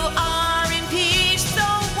you are impeached. So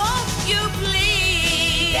won't you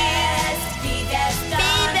please be best,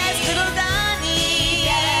 little Donnie.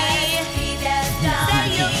 Be best, say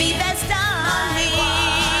you'll be best, Donnie.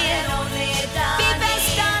 Be best,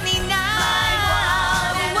 Donnie now.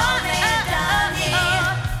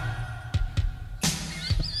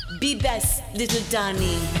 Be best, little Donnie.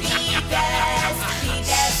 Be best,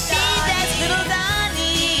 little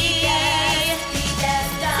Donnie.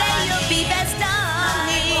 Say you'll be best,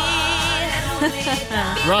 Donnie.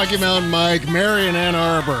 Rocky Mountain Mike, Mary in Ann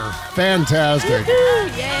Arbor. Fantastic.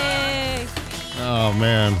 Yay. Oh,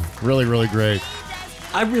 man. Really, really great.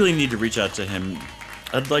 I really need to reach out to him.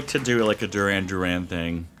 I'd like to do like a Duran Duran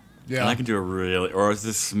thing. Yeah. And I can do or is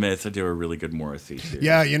this Smith? I do a really good Morrissey too.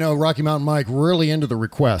 Yeah, Rocky Mountain Mike really into the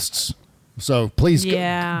requests. So please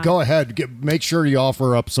go ahead. Make sure you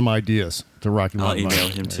offer up some ideas to Rocky Mountain Mike. I'll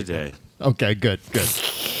email him today. Okay, good.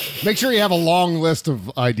 Make sure you have a long list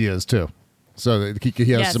of ideas too, so that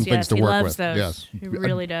he has some things to work with. Those. Yes, He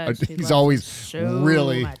really does. He's always so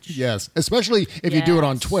really much. Yes, especially if you do it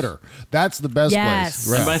on Twitter. That's the best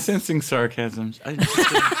place. Am I sensing sarcasm?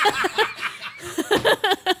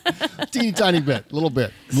 Teeny tiny bit, little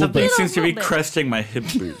bit. Something seems to be cresting my hip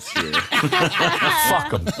boots here.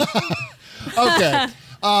 Fuck them. Okay.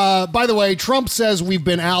 By the way, Trump says we've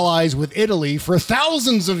been allies with Italy for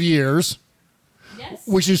thousands of years. Yes.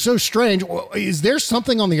 Which is so strange. Is there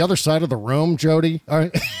something on the other side of the room, Jody? All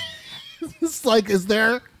right. It's like, is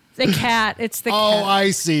there? The cat. It's the cat. Oh,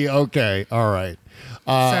 I see. Okay. All right.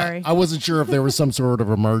 Sorry. I wasn't sure if there was some sort of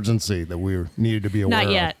emergency that we needed to be aware of.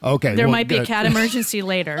 Not yet. Okay. There might be a cat emergency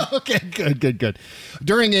later. Okay, good.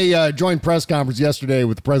 During a joint press conference yesterday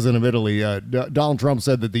with the president of Italy, Donald Trump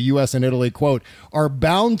said that the U.S. and Italy, quote, are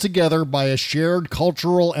bound together by a shared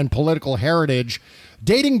cultural and political heritage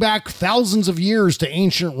dating back thousands of years to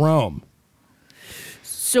ancient Rome.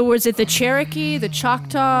 So was it the Cherokee, the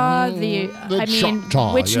Choctaw,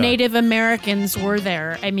 Choctaw, which yeah. Native Americans were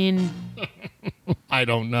there? I mean... I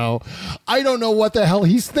don't know. I don't know what the hell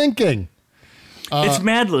he's thinking. It's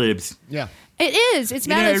Mad Libs. Yeah. It is. It's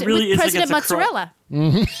Mad Libs with President Mozzarella.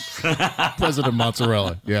 President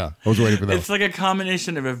Mozzarella. Yeah. I was waiting for that. It's like a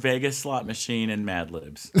combination of a Vegas slot machine and Mad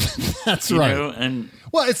Libs. That's right. And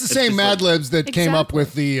well, it's the same Mad Libs that came up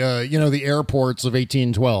with the, the airports of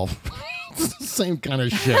 1812. It's the same kind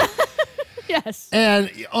of shit. Yes.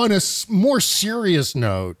 And on a more serious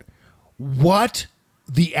note, what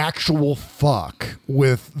the actual fuck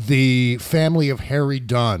with the family of Harry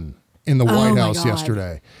Dunn in the White House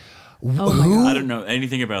yesterday? Who? I don't know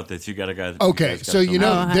anything about this. You got a guy. Okay, so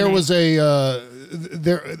there was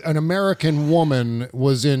an American woman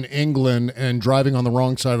was in England and driving on the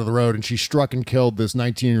wrong side of the road, and she struck and killed this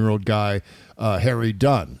 19-year-old guy, Harry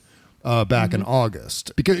Dunn, back in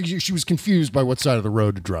August because she was confused by what side of the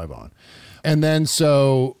road to drive on. And then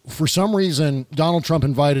so for some reason, Donald Trump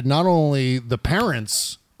invited not only the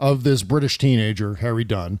parents of this British teenager, Harry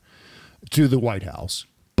Dunn, to the White House.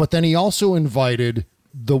 But then he also invited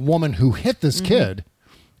the woman who hit this kid,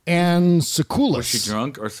 Ann Sekulis. Was she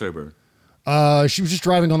drunk or sober? She was just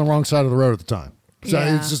driving on the wrong side of the road at the time. So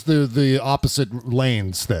Yeah. it's just the opposite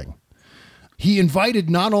lanes thing. He invited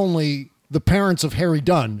not only the parents of Harry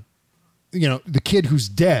Dunn, the kid who's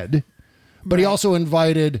dead, but he also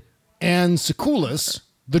invited Ann Sekulis,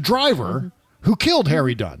 the driver who killed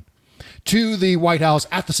Harry Dunn, to the White House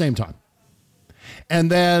at the same time. And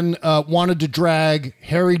then wanted to drag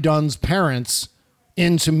Harry Dunn's parents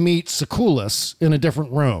in to meet Sekulis in a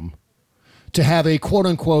different room to have a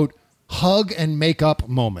quote-unquote hug and make up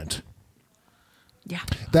moment. Yeah.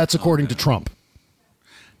 That's according to Trump.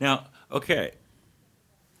 Now, okay,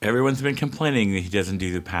 everyone's been complaining that he doesn't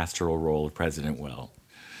do the pastoral role of president well.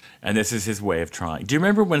 And this is his way of trying. Do you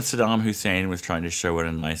remember when Saddam Hussein was trying to show what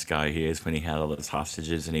a nice guy he is when he had all those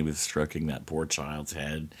hostages and he was stroking that poor child's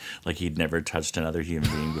head like he'd never touched another human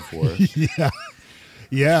being before?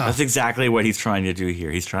 Yeah. That's exactly what he's trying to do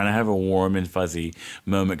here. He's trying to have a warm and fuzzy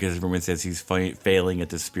moment because everyone says he's failing at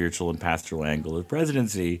the spiritual and pastoral angle of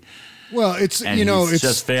presidency. Well, it's, and he's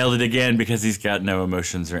just failed it again because he's got no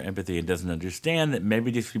emotions or empathy and doesn't understand that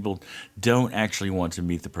maybe these people don't actually want to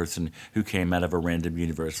meet the person who came out of a random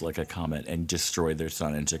universe like a comet and destroyed their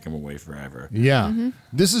son and took him away forever. Yeah.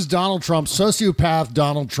 This is Donald Trump, sociopath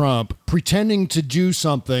Donald Trump, pretending to do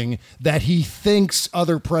something that he thinks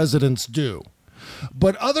other presidents do.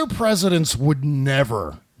 But other presidents would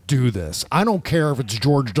never do this. I don't care if it's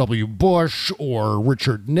George W. Bush or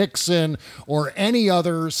Richard Nixon or any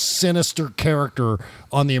other sinister character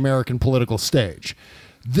on the American political stage.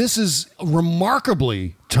 This is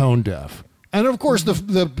remarkably tone deaf. And of course,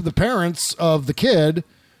 the parents of the kid,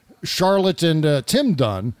 Charlotte and Tim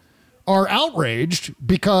Dunn, are outraged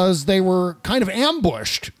because they were kind of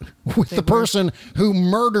ambushed with the person who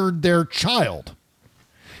murdered their child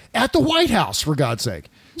at the White House, for God's sake.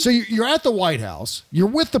 So you're at the White House, you're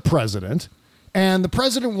with the president, and the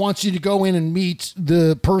president wants you to go in and meet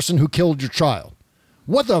the person who killed your child.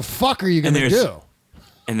 What the fuck are you going to do?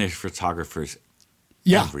 And there's photographers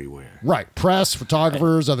everywhere. Right. Press,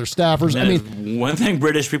 photographers, other staffers. I mean, one thing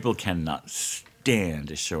British people cannot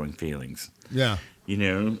stand is showing feelings. Yeah.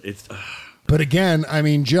 It's... But again, I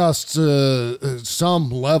mean, just some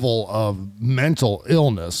level of mental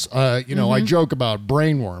illness. I joke about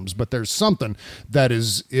brainworms, but there's something that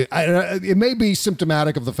is, it may be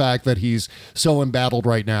symptomatic of the fact that he's so embattled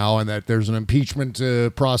right now and that there's an impeachment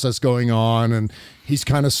process going on and he's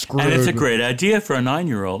kind of screwed. And it's a great idea for a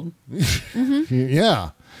 9-year-old. Yeah.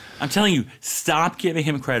 I'm telling you, stop giving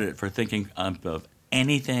him credit for thinking of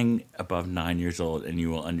anything above 9 years old and you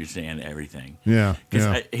will understand everything. Yeah.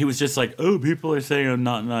 Because he was just like, oh, people are saying I'm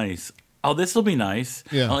not nice. Oh, this will be nice.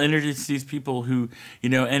 Yeah. I'll introduce these people who,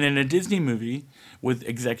 and in a Disney movie with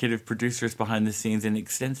executive producers behind the scenes and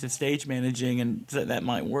extensive stage managing, and that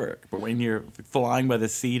might work. But when you're flying by the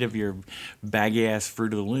seat of your baggy-ass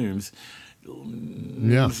Fruit of the Looms,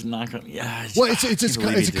 it's not going to... Well,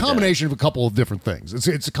 it's a combination of a couple of different things.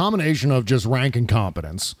 It's a combination of just rank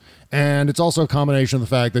incompetence, and it's also a combination of the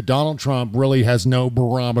fact that Donald Trump really has no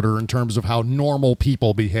barometer in terms of how normal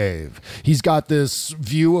people behave. He's got this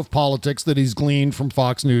view of politics that he's gleaned from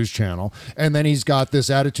Fox News Channel, and then he's got this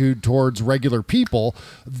attitude towards regular people.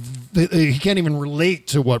 He can't even relate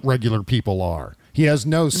to what regular people are. He has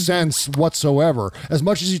no sense whatsoever. As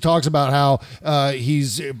much as he talks about how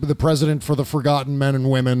he's the president for the forgotten men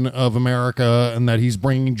and women of America and that he's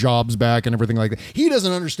bringing jobs back and everything like that, he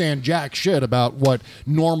doesn't understand jack shit about what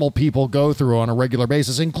normal people go through on a regular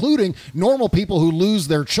basis, including normal people who lose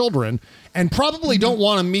their children and probably don't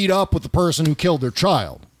want to meet up with the person who killed their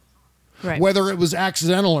child. Right. Whether it was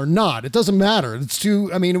accidental or not, it doesn't matter.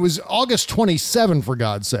 It was August 27, for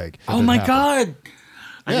God's sake. Oh, my God.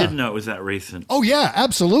 I didn't know it was that recent. Oh, yeah,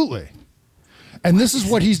 absolutely. And this is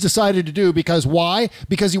what he's decided to do because why?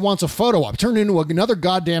 Because he wants a photo op. Turned into another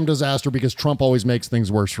goddamn disaster because Trump always makes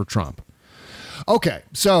things worse for Trump. Okay,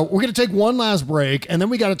 so we're going to take one last break, and then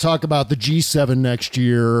we got to talk about the G7 next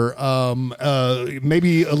year,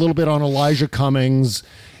 maybe a little bit on Elijah Cummings.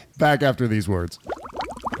 Back after these words.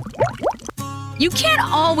 You can't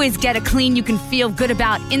always get a clean you can feel good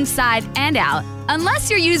about inside and out unless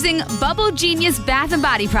you're using Bubble Genius Bath and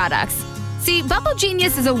Body products. See, Bubble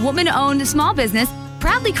Genius is a woman-owned small business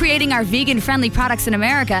proudly creating our vegan-friendly products in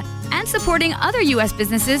America and supporting other U.S.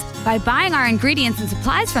 businesses by buying our ingredients and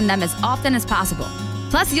supplies from them as often as possible.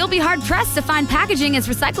 Plus, you'll be hard-pressed to find packaging as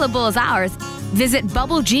recyclable as ours. Visit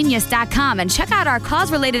BubbleGenius.com and check out our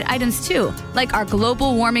cause-related items too, like our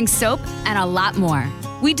global warming soap and a lot more.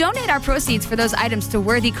 We donate our proceeds for those items to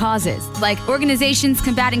worthy causes, like organizations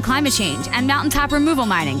combating climate change and mountaintop removal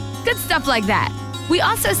mining. Good stuff like that. We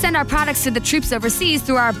also send our products to the troops overseas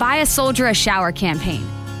through our Buy a Soldier a Shower campaign.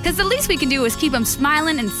 Because the least we can do is keep them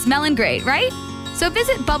smiling and smelling great, right? So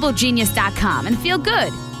visit BubbleGenius.com and feel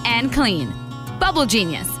good and clean. Bubble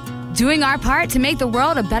Genius, doing our part to make the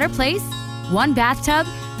world a better place, one bathtub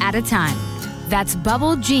at a time. That's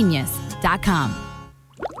BubbleGenius.com.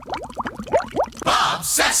 Bob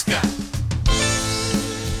Cesca.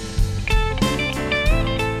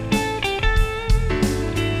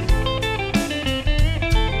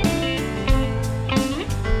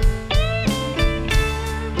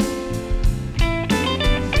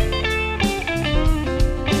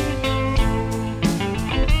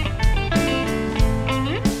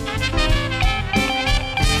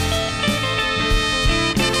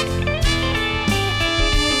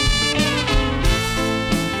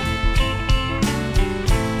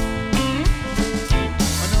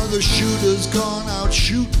 The shooter's gone out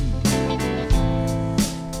shooting.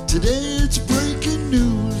 Today it's breaking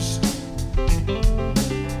news.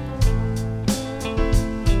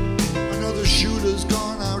 Another shooter's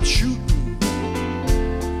gone out shooting.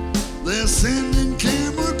 They're sending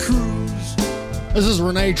camera crews. This is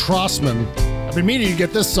Renee Trossman. I've been meaning to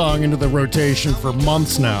get this song into the rotation for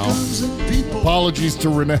months now. Apologies to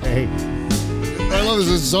Renee. I love this.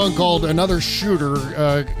 This is a song called Another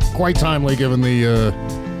Shooter. Quite timely given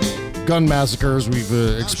the gun massacres we've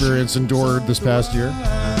endured this past year.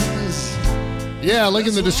 Yeah, link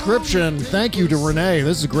in the description. Thank you to Renee.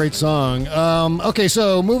 This is a great song. Okay,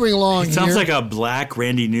 so moving along. It sounds like a black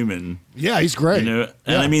Randy Newman. Yeah, he's great. You know,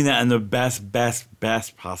 and I mean that in the best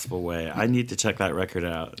possible way. I need to check that record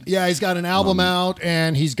out. Yeah, he's got an album out,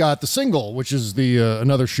 and he's got the single, which is the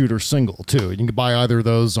Another Shooter single, too. You can buy either of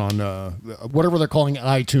those on whatever they're calling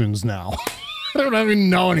iTunes now. I don't even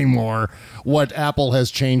know anymore what Apple has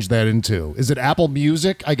changed that into. Is it Apple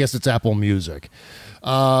Music? I guess it's Apple Music.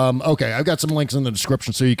 Okay, I've got some links in the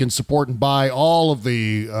description so you can support and buy all of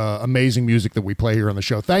the amazing music that we play here on the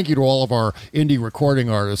show. Thank you to all of our indie recording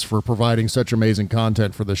artists for providing such amazing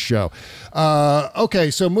content for this show. Okay,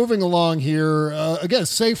 so moving along here, again,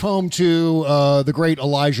 safe home to the great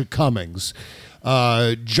Elijah Cummings.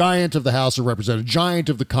 Giant of the House of Representatives, giant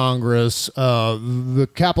of the Congress. The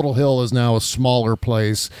Capitol Hill is now a smaller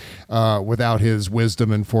place without his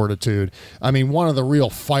wisdom and fortitude. I mean, one of the real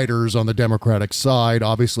fighters on the Democratic side.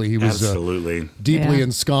 Obviously, he was deeply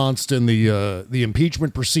ensconced in the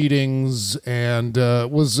impeachment proceedings and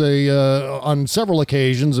was on several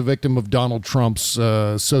occasions a victim of Donald Trump's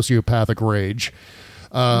sociopathic rage.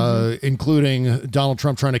 Including Donald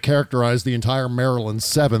Trump trying to characterize the entire Maryland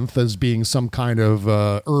 7th as being some kind of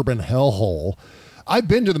urban hellhole. I've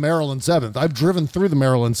been to the Maryland 7th. I've driven through the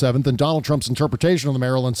Maryland 7th, and Donald Trump's interpretation of the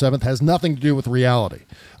Maryland 7th has nothing to do with reality.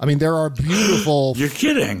 I mean, there are beautiful... You're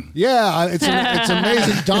kidding. Yeah, it's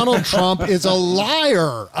amazing. Donald Trump is a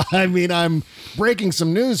liar. I mean, I'm breaking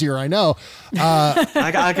some news here, I know.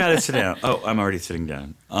 I got to sit down. Oh, I'm already sitting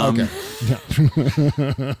down. Okay. Yeah.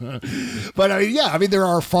 But I mean, there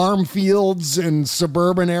are farm fields and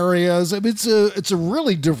suburban areas. It's a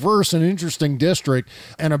really diverse and interesting district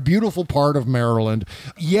and a beautiful part of Maryland.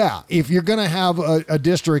 Yeah, if you're going to have a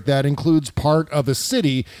district that includes part of a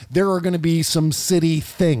city, there are going to be some city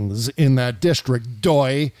things in that district.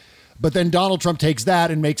 Doy. But then Donald Trump takes that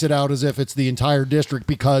and makes it out as if it's the entire district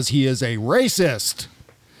because he is a racist.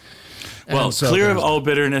 Well, so clear of all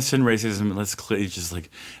bitterness and racism, let's just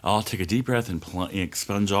I'll take a deep breath and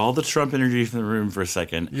expunge all the Trump energy from the room for a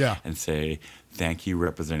second and say, thank you,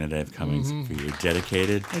 Representative Cummings, for your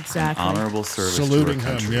dedicated and honorable service Saluting to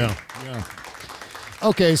our country. him, yeah.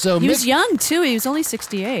 Okay, so he was young, too. He was only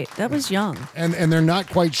 68. That was young. And they're not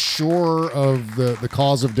quite sure of the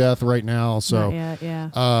cause of death right now. So not yet, yeah.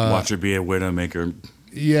 Watch her be a widowmaker.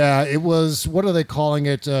 Yeah, it was, what are they calling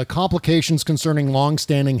it? Complications concerning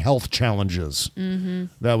longstanding health challenges. Mm-hmm.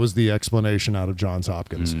 That was the explanation out of Johns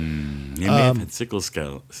Hopkins. You may have had sickle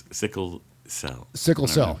cell. Sickle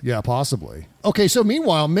cell, yeah, possibly. Okay, so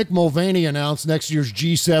meanwhile, Mick Mulvaney announced next year's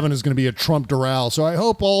G7 is going to be a Trump doral. So I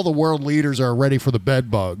hope all the world leaders are ready for the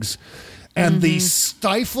bed bugs. And the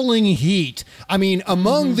stifling heat. I mean,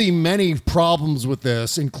 among the many problems with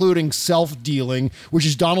this, including self-dealing, which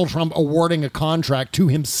is Donald Trump awarding a contract to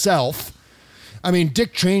himself. I mean,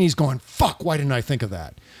 Dick Cheney's going, fuck, why didn't I think of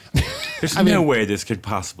that? There's no way this could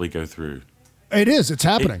possibly go through. It is. It's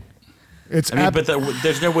happening. But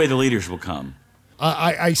there's no way the leaders will come.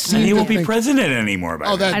 I see. And he won't be president anymore.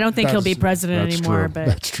 By then. I don't think he'll be president anymore. True. But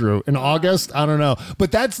that's true. In August, I don't know.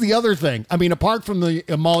 But that's the other thing. I mean, apart from the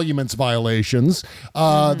emoluments violations,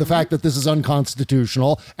 the fact that this is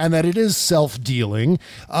unconstitutional and that it is self-dealing,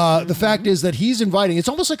 the fact is that he's inviting. It's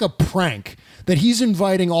almost like a prank that he's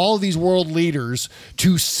inviting all of these world leaders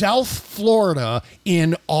to South Florida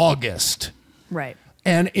in August. Right.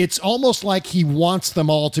 And it's almost like he wants them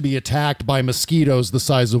all to be attacked by mosquitoes the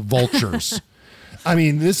size of vultures. I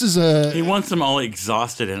mean, this is He wants them all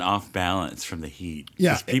exhausted and off balance from the heat.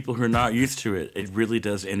 Yeah. Because people who are not used to it, it really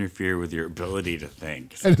does interfere with your ability to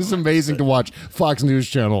think. And it's amazing to watch Fox News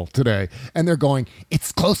Channel today. And they're going,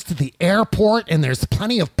 it's close to the airport and there's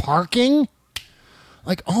plenty of parking.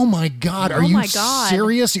 Like, oh my God, are you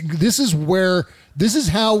serious? This is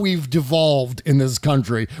how we've devolved in this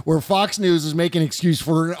country, where Fox News is making an excuse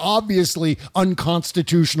for an obviously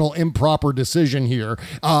unconstitutional, improper decision here,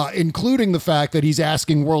 including the fact that he's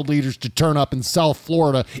asking world leaders to turn up in South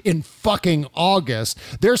Florida in fucking August.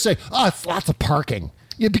 They're saying, it's lots of parking.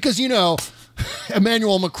 Yeah, because,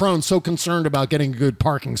 Emmanuel Macron's so concerned about getting a good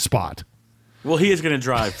parking spot. Well, he is going to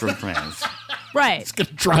drive from France. Right. He's going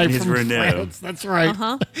to drive from France. That's right.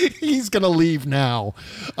 Uh-huh. He's going to leave now.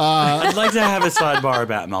 I'd like to have a sidebar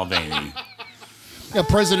about Mulvaney. Yeah,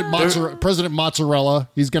 President Mozzarella.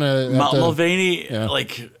 He's going to Mulvaney,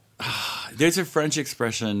 there's a French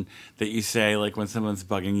expression that you say, like, when someone's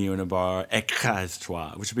bugging you in a bar,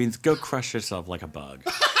 écrase-toi, which means go crush yourself like a bug.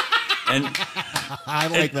 And I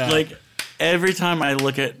like that. Like, every time I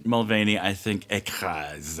look at Mulvaney, I think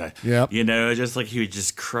écrase. Yep. Just like he would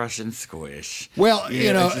just crush and squish. Well,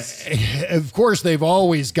 of course, they've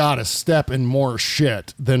always got to step in more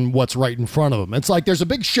shit than what's right in front of them. It's like there's a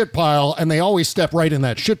big shit pile, and they always step right in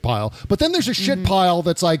that shit pile. But then there's a shit pile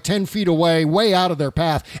that's like 10 feet away, way out of their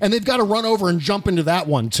path, and they've got to run over and jump into that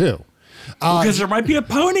one, too. Because there might be a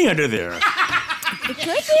pony under there. It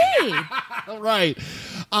could be. Right.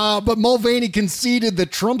 But Mulvaney conceded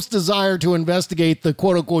that Trump's desire to investigate the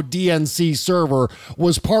quote-unquote DNC server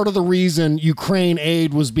was part of the reason Ukraine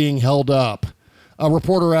aid was being held up. A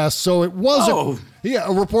reporter asked, a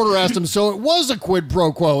reporter asked him, so it was a quid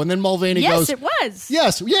pro quo. And then Mulvaney goes, yes, it was.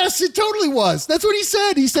 Yes, it totally was. That's what he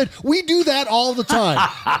said. He said, we do that all the time.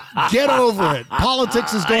 Get over it.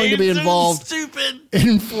 Politics is going to be involved. So stupid.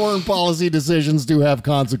 In foreign policy decisions do have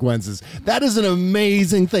consequences. That is an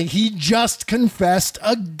amazing thing. He just confessed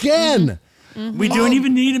again. Mm-hmm. We don't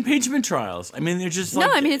even need impeachment trials. I mean, they're just like...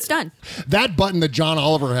 No, I mean, it's done. That button that John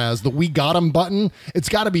Oliver has, the We Got Him button, it's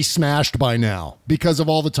got to be smashed by now because of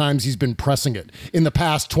all the times he's been pressing it in the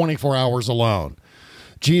past 24 hours alone.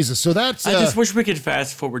 Jesus, so that's... I just wish we could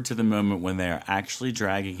fast forward to the moment when they are actually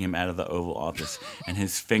dragging him out of the Oval Office and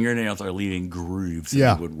his fingernails are leaving grooves in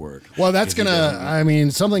the woodwork. Well, that's going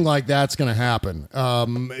to... something like that's going to happen.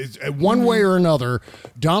 One way or another,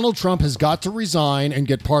 Donald Trump has got to resign and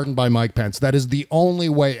get pardoned by Mike Pence. That is the only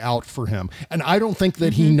way out for him. And I don't think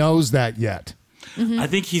that he knows that yet. Mm-hmm. I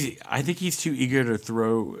think he's too eager to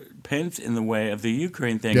throw Pence in the way of the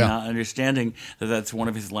Ukraine thing, not understanding that that's one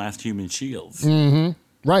of his last human shields. Mm-hmm.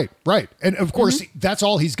 Right. And of course, that's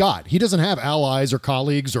all he's got. He doesn't have allies or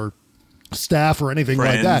colleagues or staff or anything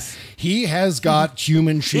like that. He has got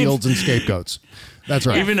human shields and scapegoats. That's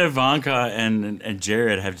right. Even Ivanka and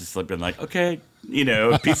Jared have just been like, okay,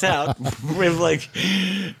 peace out. We're like,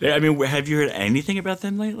 have you heard anything about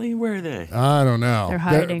them lately? Where are they? I don't know. They're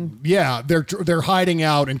hiding. They're hiding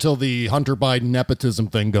out until the Hunter Biden nepotism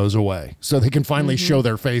thing goes away, so they can finally show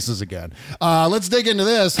their faces again. Let's dig into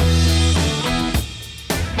this.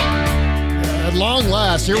 At long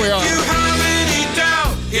last, here we are. If you have any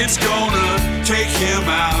doubt, it's gonna take him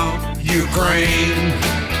out. Ukraine.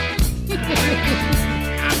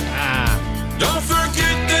 Don't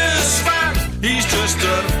forget this fact. He's just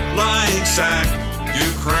a lying sack.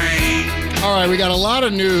 Ukraine. All right, we got a lot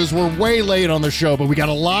of news. We're way late on the show, but we got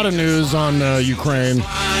a lot of news on Ukraine,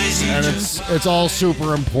 and it's all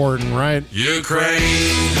super important, right?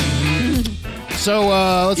 Ukraine. So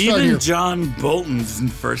let's start here. Even John Bolton's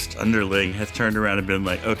first underling has turned around and been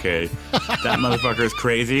like, okay, that motherfucker is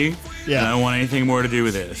crazy. Yeah. And I don't want anything more to do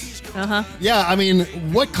with this. Uh-huh. Yeah, I mean,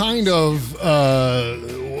 what kind of,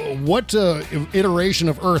 iteration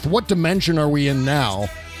of Earth, what dimension are we in now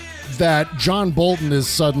that John Bolton is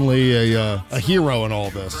suddenly a hero in all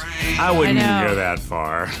this? I wouldn't even go that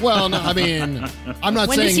far. Well, no, I mean, I'm not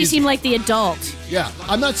saying... When does he seem like the adult? Yeah,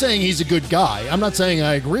 I'm not saying he's a good guy. I'm not saying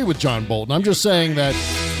I agree with John Bolton. I'm just saying that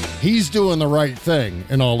he's doing the right thing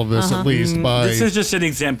in all of this, at least. This is just an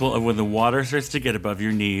example of when the water starts to get above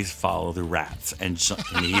your knees, follow the rats. And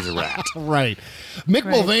he's a rat. Right. Mick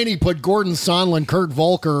Mulvaney put Gordon Sondland, Kurt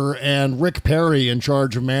Volker, and Rick Perry in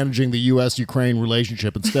charge of managing the U.S.-Ukraine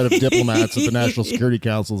relationship instead of diplomats at the National Security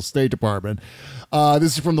Council, the State Department.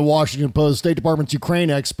 This is from the Washington Post. State Department's Ukraine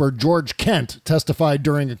expert George Kent testified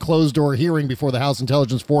during a closed-door hearing before the House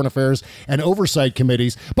Intelligence, Foreign Affairs, and Oversight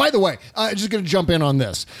Committees. By the way, I'm just going to jump in on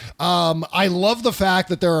this. I love the fact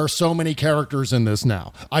that there are so many characters in this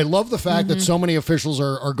now. I love the fact that so many officials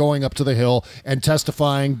are going up to the Hill and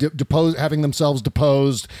testifying, having themselves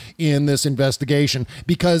deposed in this investigation,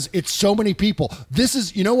 because it's so many people. This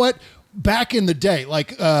is, you know what? Back in the day,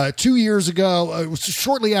 like 2 years ago, it was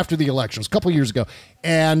shortly after the elections, a couple years ago,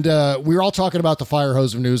 and we were all talking about the fire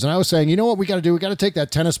hose of news, and I was saying, you know what we got to do? We got to take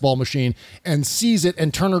that tennis ball machine and seize it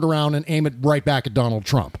and turn it around and aim it right back at Donald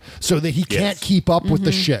Trump so that he can't keep up with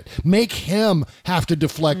the shit. Make him have to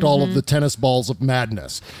deflect all of the tennis balls of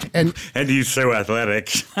madness. And he's so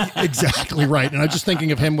athletic. Exactly right. And I'm just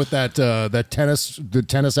thinking of him with the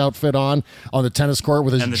tennis outfit on the tennis court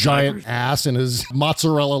with his giant ass and his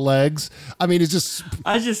mozzarella legs. I mean, it's just...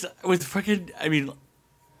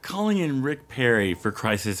 calling in Rick Perry for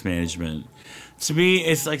crisis management, to me,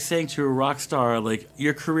 it's like saying to a rock star, like,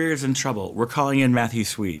 your career is in trouble. We're calling in Matthew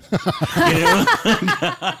Sweet. You know?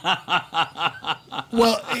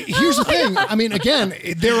 Well, here's the thing. I mean, again,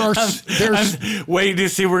 there's waiting to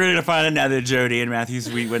see. We're going to find out that Jody and Matthew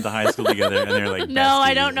Sweet went to high school together, and they're like, no,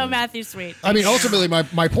 I don't know Matthew Sweet. I mean, ultimately,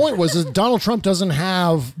 my point was that Donald Trump doesn't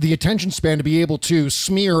have the attention span to be able to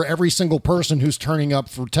smear every single person who's turning up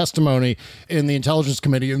for testimony in the Intelligence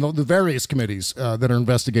Committee and the various committees that are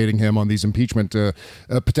investigating him on these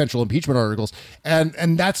potential impeachment articles.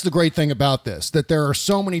 And that's the great thing about this, that there are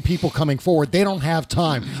so many people coming forward. They don't have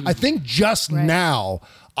time. I think just now,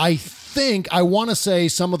 I want to say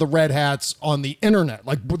some of the red hats on the internet,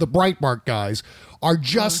 like the Breitbart guys, are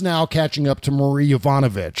just now catching up to Marie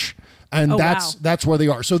Yovanovitch. And that's where they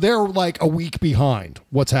are. So they're like a week behind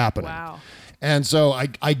what's happening. Wow. And so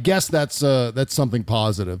I guess that's something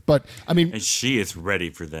positive. But I mean, and she is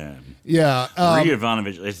ready for them. Yeah, Maria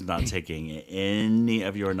Ivanovich is not taking any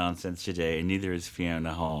of your nonsense today, and neither is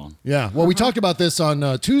Fiona Hall. Yeah, well, we talked about this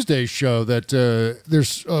on Tuesday's show, that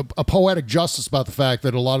there's a poetic justice about the fact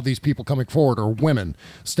that a lot of these people coming forward are women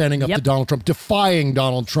standing up to Donald Trump, defying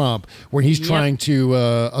Donald Trump when he's trying to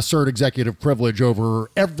assert executive privilege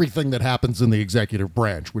over everything that happens in the executive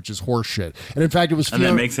branch, which is horseshit. And in fact, it was Fiona,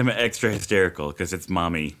 and that makes him extra hysterical because it's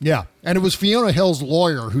mommy. Yeah, and it was Fiona Hill's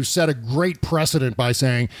lawyer who set a great precedent by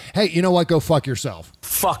saying, hey, you know what, go fuck yourself.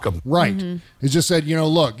 Fuck them. Right. He just said,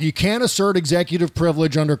 look, you can't assert executive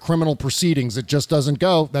privilege under criminal proceedings. It just doesn't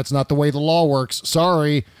go. That's not the way the law works.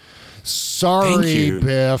 Sorry,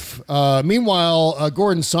 Biff. Meanwhile,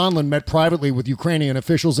 Gordon Sondland met privately with Ukrainian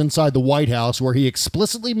officials inside the White House, where he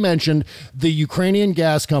explicitly mentioned the Ukrainian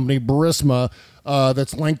gas company Burisma,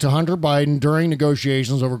 that's linked to Hunter Biden during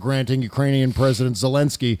negotiations over granting Ukrainian President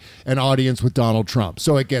Zelensky an audience with Donald Trump.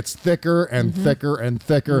 So it gets thicker and thicker and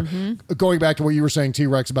thicker. Going back to what you were saying,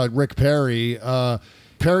 T-Rex, about Rick Perry,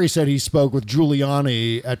 Perry said he spoke with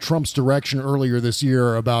Giuliani at Trump's direction earlier this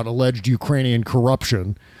year about alleged Ukrainian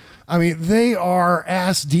corruption. I mean, they are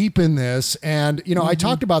ass deep in this. And, I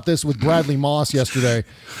talked about this with Bradley Moss yesterday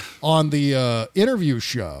on the interview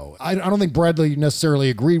show. I don't think Bradley necessarily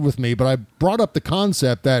agreed with me, but I brought up the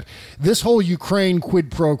concept that this whole Ukraine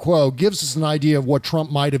quid pro quo gives us an idea of what Trump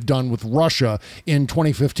might have done with Russia in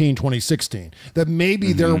 2015, 2016. That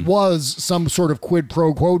maybe there was some sort of quid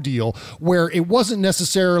pro quo deal where it wasn't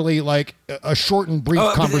necessarily like a short and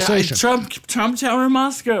brief conversation. Trump Tower in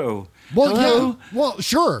Moscow. Well, Hello? yeah. Well,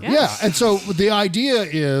 sure. Yes. Yeah. And so the idea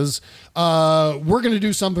is we're going to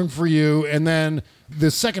do something for you, and then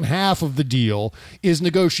the second half of the deal is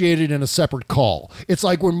negotiated in a separate call. It's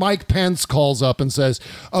like when Mike Pence calls up and says,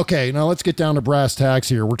 okay, now let's get down to brass tacks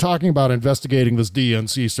here. We're talking about investigating this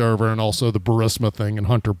DNC server and also the Burisma thing and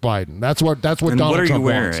Hunter Biden. That's what and Donald Trump wants. What are you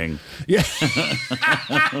wearing? Yeah.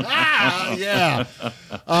 Yeah.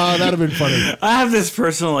 That'd have been funny. I have this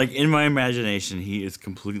person, like, in my imagination, he is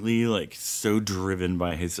completely, like, so driven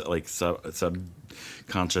by his, like,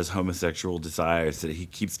 subconscious homosexual desires that he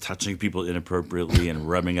keeps touching people inappropriately and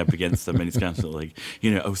rubbing up against them, and he's constantly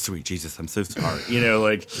like, oh, sweet Jesus, I'm so sorry.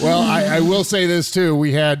 Well, I will say this, too.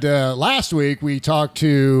 We had, last week, we talked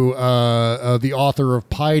to the author of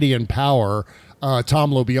Piety and Power,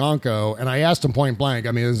 Tom LoBianco, and I asked him point blank,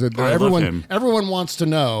 I mean, everyone wants to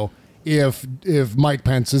know if Mike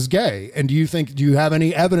Pence is gay. And do you have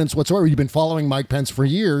any evidence whatsoever? You've been following Mike Pence for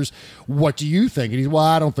years. What do you think? And he's, well,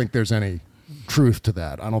 I don't think there's any truth to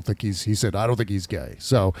that. I don't think he said, I don't think he's gay.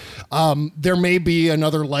 So there may be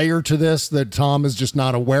another layer to this that Tom is just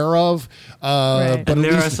not aware of. But and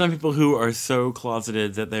there are some people who are so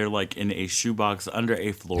closeted that they're like in a shoebox under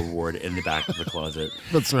a floorboard in the back of the closet.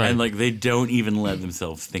 That's right. And like they don't even let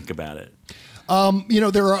themselves think about it.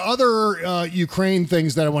 There are other Ukraine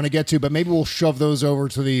things that I want to get to, but maybe we'll shove those over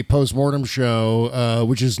to the postmortem show,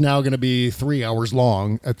 which is now going to be 3 hours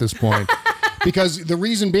long at this point. Because the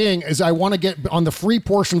reason being is I want to get on the free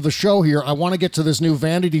portion of the show here. I want to get to this new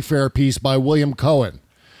Vanity Fair piece by William Cohen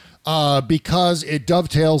because it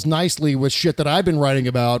dovetails nicely with shit that I've been writing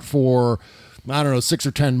about for, I don't know, 6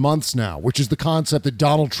 or 10 months now, which is the concept that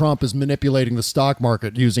Donald Trump is manipulating the stock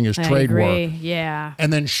market using his trade war. Yeah.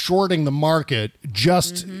 And then shorting the market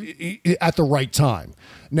just at the right time.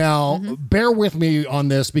 Now, bear with me on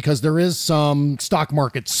this because there is some stock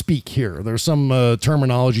market speak here. There's some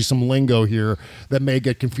terminology, some lingo here that may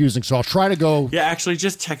get confusing. So I'll try to go. Yeah, actually,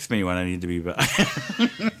 just text me when I need to be back.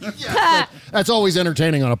 That's always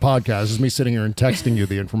entertaining on a podcast, is me sitting here and texting you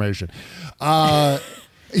the information.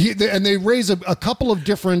 And they raise a couple of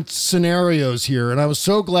different scenarios here, and I was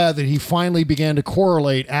so glad that he finally began to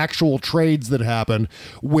correlate actual trades that happened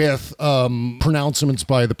with pronouncements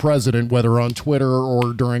by the president, whether on Twitter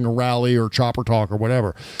or during a rally or chopper talk or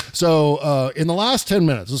whatever. So in the last 10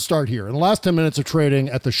 minutes, let's start here. In the last 10 minutes of trading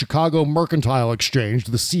at the Chicago Mercantile Exchange,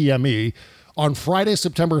 the CME, on Friday,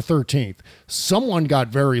 September 13th, someone got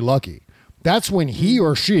very lucky. That's when he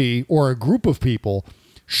or she or a group of people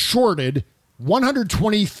shorted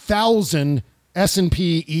 120,000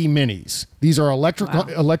 S&P E-minis. These are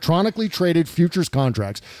electronically traded futures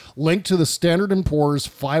contracts linked to the Standard & Poor's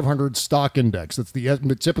 500 stock index. That's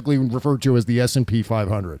typically referred to as the S&P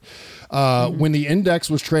 500. When the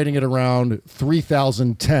index was trading at around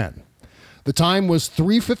 3,010. The time was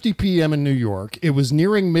 3:50 p.m. in New York. It was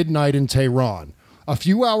nearing midnight in Tehran. A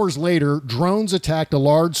few hours later, drones attacked a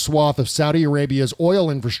large swath of Saudi Arabia's oil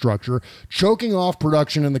infrastructure, choking off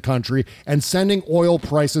production in the country and sending oil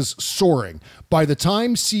prices soaring. By the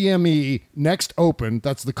time CME next opened,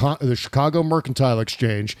 that's the Chicago Mercantile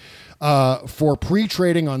Exchange, for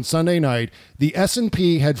pre-trading on Sunday night, the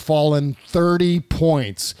S&P had fallen 30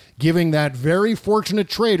 points, giving that very fortunate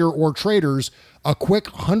trader or traders a quick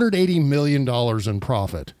 $180 million in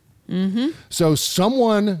profit. So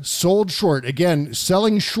someone sold short. Again,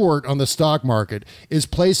 selling short on the stock market is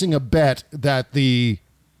placing a bet that the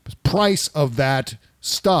price of that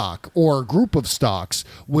stock or group of stocks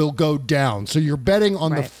will go down. So you're betting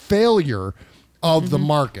on the failure of the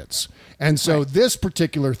markets. And so this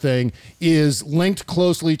particular thing is linked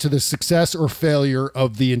closely to the success or failure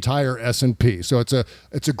of the entire S&P. So it's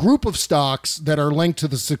a group of stocks that are linked to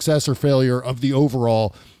the success or failure of the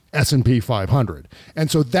overall S&P 500.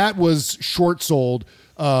 And so that was short sold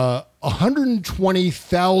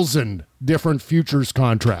 120,000 different futures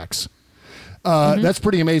contracts. That's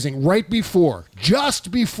pretty amazing.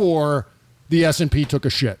 Just before the S&P took a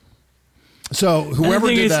shit. So whoever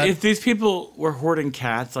did that. If these people were hoarding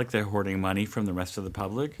cats like they're hoarding money from the rest of the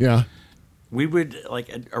public. Yeah. We would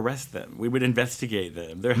arrest them. We would investigate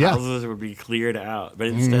them. Their houses would be cleared out. But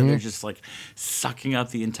instead, they're just like sucking up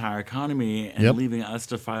the entire economy and leaving us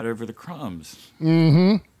to fight over the crumbs.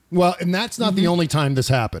 Well, and that's not the only time this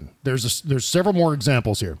happened. There's several more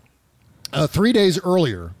examples here. 3 days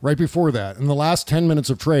earlier, right before that, in the last 10 minutes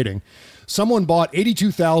of trading, someone bought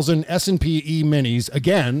 82,000 S&P E-minis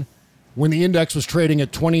again when the index was trading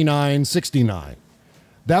at 2969.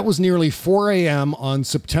 That was nearly 4 a.m. on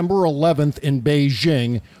September 11th in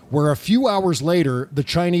Beijing, where a few hours later, the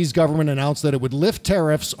Chinese government announced that it would lift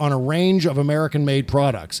tariffs on a range of American-made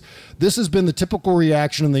products. This has been the typical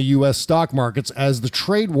reaction in the U.S. stock markets as the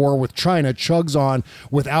trade war with China chugs on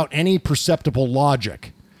without any perceptible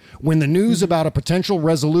logic. When the news about a potential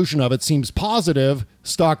resolution of it seems positive,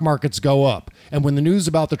 stock markets go up. And when the news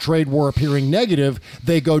about the trade war appearing negative,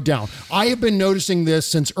 they go down. I have been noticing this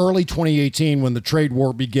since early 2018 when the trade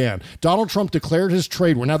war began. Donald Trump declared his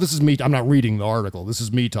trade war. Now, this is me. I'm not reading the article. This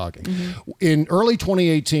is me talking. In early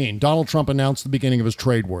 2018, Donald Trump announced the beginning of his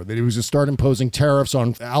trade war, that he was going to start imposing tariffs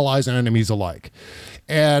on allies and enemies alike.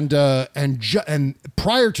 And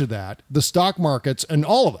prior to that, the stock markets and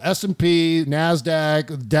all of S&P,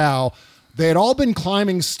 NASDAQ, Dow, they had all been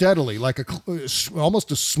climbing steadily, like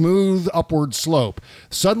almost a smooth upward slope.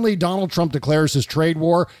 Suddenly, Donald Trump declares his trade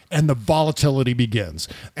war, and the volatility begins.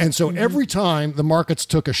 And so every time the markets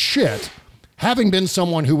took a shit, having been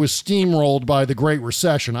someone who was steamrolled by the Great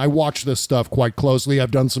Recession, I watch this stuff quite closely.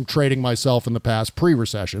 I've done some trading myself in the past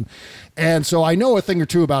pre-recession. And so I know a thing or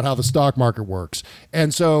two about how the stock market works.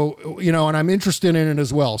 And so, and I'm interested in it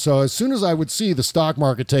as well. So as soon as I would see the stock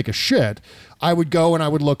market take a shit, I would go and I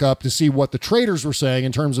would look up to see what the traders were saying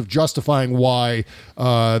in terms of justifying why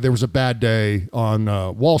there was a bad day on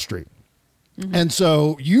Wall Street. Mm-hmm. And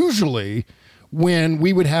so usually when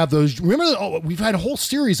we would have those, we've had a whole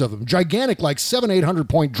series of them, gigantic, like 700-800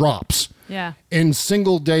 point drops in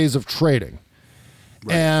single days of trading.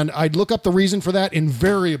 Right. And I'd look up the reason for that.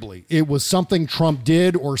 Invariably, it was something Trump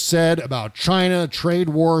did or said about China, trade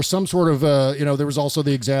war, some sort of, there was also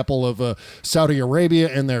the example of Saudi Arabia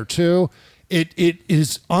in there too. It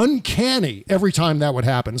is uncanny every time that would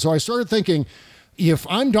happen. So I started thinking, if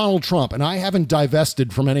I'm Donald Trump and I haven't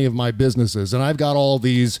divested from any of my businesses and I've got all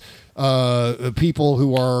these people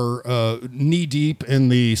who are knee deep in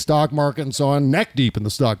the stock market and so on, neck deep in the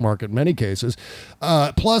stock market in many cases,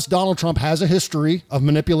 plus Donald Trump has a history of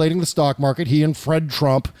manipulating the stock market. He and Fred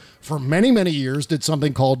Trump for many, many years did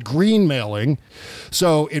something called green mailing.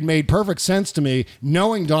 So it made perfect sense to me,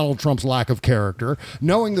 knowing Donald Trump's lack of character,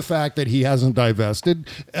 knowing the fact that he hasn't divested.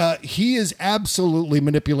 He is absolutely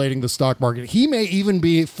manipulating the stock market. He may even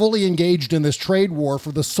be fully engaged in this trade war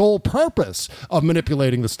for the sole purpose of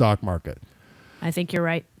manipulating the stock market. I think you're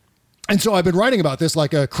right. And so I've been writing about this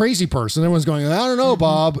like a crazy person. Everyone's going, I don't know,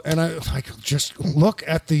 Bob. And I like, just look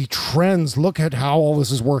at the trends, look at how all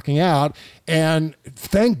this is working out. And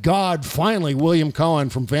thank God, finally, William Cohen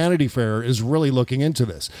from Vanity Fair is really looking into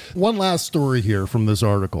this. One last story here from this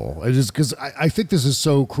article, because I think this is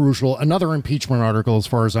so crucial. Another impeachment article, as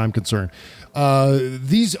far as I'm concerned. All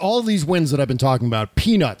these wins that I've been talking about,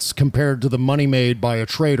 peanuts compared to the money made by a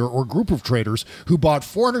trader or group of traders who bought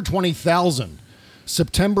 420,000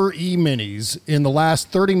 September E-minis in the last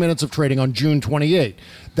 30 minutes of trading on June 28.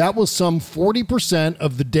 That was some 40%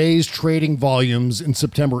 of the day's trading volumes in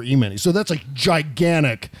September E-minis. So that's a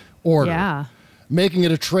gigantic order. Yeah. Making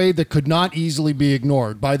it a trade that could not easily be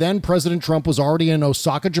ignored. By then, President Trump was already in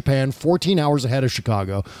Osaka, Japan, 14 hours ahead of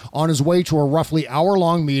Chicago, on his way to a roughly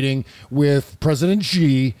hour-long meeting with President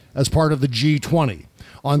Xi as part of the G20.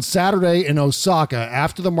 On Saturday in Osaka,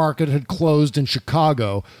 after the market had closed in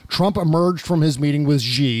Chicago, Trump emerged from his meeting with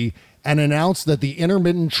Xi and announced that the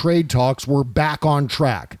intermittent trade talks were back on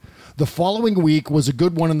track. The following week was a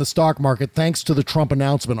good one in the stock market thanks to the Trump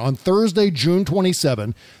announcement. On Thursday, June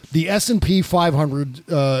 27, the S&P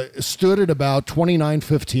 500 stood at about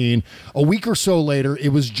 2915. A week or so later, it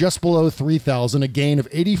was just below 3,000, a gain of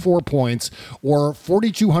 84 points or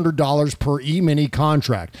 $4,200 per E-mini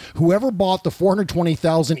contract. Whoever bought the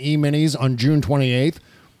 420,000 E-minis on June 28th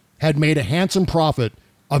had made a handsome profit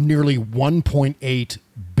of nearly $1.8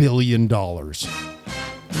 billion.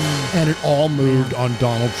 And it all moved on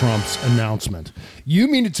Donald Trump's announcement. You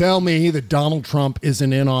mean to tell me that Donald Trump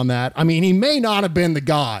isn't in on that? I mean, he may not have been the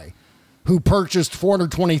guy who purchased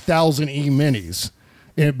 420,000 E-minis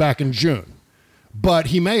back in June, but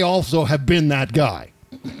he may also have been that guy.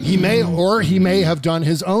 He may have done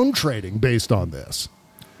his own trading based on this.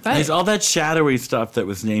 There's all that shadowy stuff that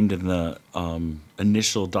was named in the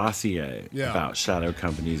initial dossier about shadow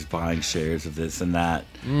companies buying shares of this and that.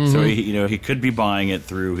 Mm-hmm. So he could be buying it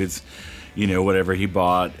through his, whatever he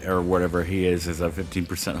bought or whatever he is as a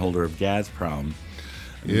 15% holder of Gazprom.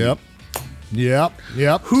 Yep.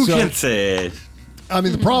 Who can say it? I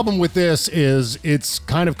mean, the problem with this is it's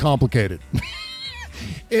kind of complicated.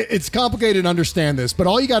 It's complicated to understand this, but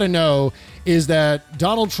all you got to know is that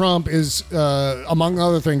Donald Trump is, among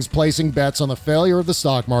other things, placing bets on the failure of the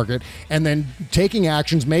stock market and then taking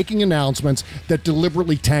actions, making announcements that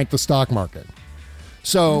deliberately tank the stock market.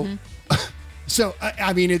 So,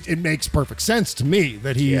 I mean, it makes perfect sense to me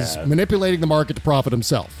that he's manipulating the market to profit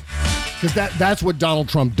himself, because that's what Donald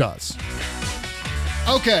Trump does.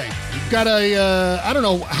 Okay, we've got I don't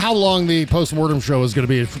know how long the postmortem show is going to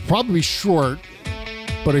be. It'll probably be short,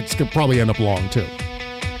 but it's going to probably end up long, too.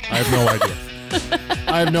 I have no idea.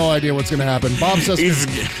 I have no idea what's going to happen. Bob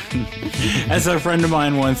Cesca. As a friend of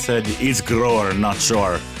mine once said, he's grower, not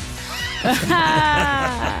sure.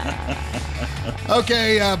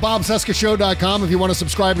 Okay, BobCescaShow.com if you want to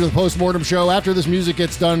subscribe to the Postmortem Show. After this music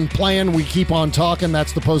gets done playing, we keep on talking.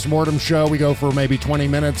 That's the Postmortem Show. We go for maybe 20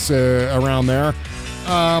 minutes around there.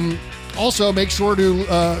 Also, make sure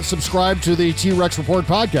to subscribe to the T-Rex Report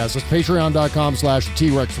podcast. It's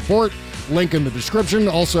patreon.com/T-Rex Report. Link in the description.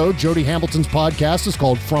 Also, Jody Hamilton's podcast is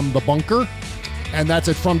called From the Bunker, and that's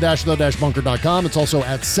at from-the-bunker.com. It's also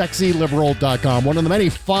at sexyliberal.com. One of the many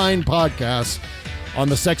fine podcasts on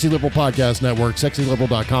the Sexy Liberal Podcast Network,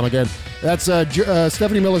 sexyliberal.com. Again, That's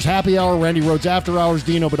Stephanie Miller's Happy Hour, Randy Rhodes After Hours,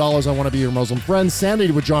 Dino Badala's I Want to Be Your Muslim Friend,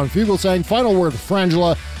 Sanity with John Fugelsang, Final Word with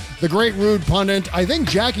Frangela, The Great Rude Pundit. I think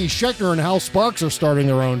Jackie Schechter and Hal Sparks are starting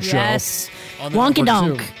their own show. Yes. On the Wonky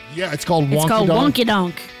network, Donk. too. Yeah, it's called Wonky It's called Donk. Wonky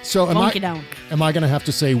Donk. So am Wonky Donk. Am I going to have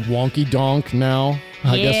to say Wonky Donk now?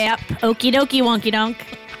 I Yep. guess. Okie dokie, Wonky Donk.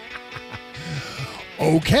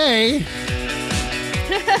 Okay.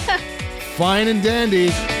 Fine and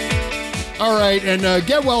dandy. All right, and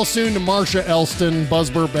get well soon to Marsha Elston, Buzz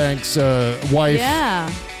Burbank's wife.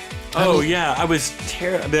 Yeah. Oh yeah, I was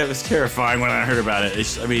that was terrifying when I heard about it.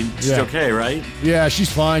 She's Yeah. okay, right? Yeah, she's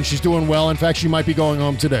fine. She's doing well. In fact, she might be going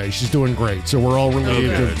home today. She's doing great. So we're all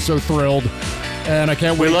relieved good. and so thrilled. And I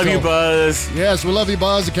can't wait. We love till- you, Buzz. Yes, we love you,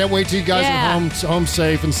 Buzz. I can't wait till you guys Yeah. are home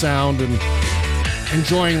safe and sound and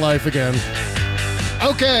enjoying life again.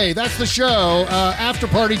 Okay, that's the show. After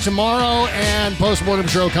party tomorrow and postmortem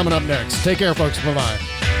show coming up next. Take care, folks. Bye-bye.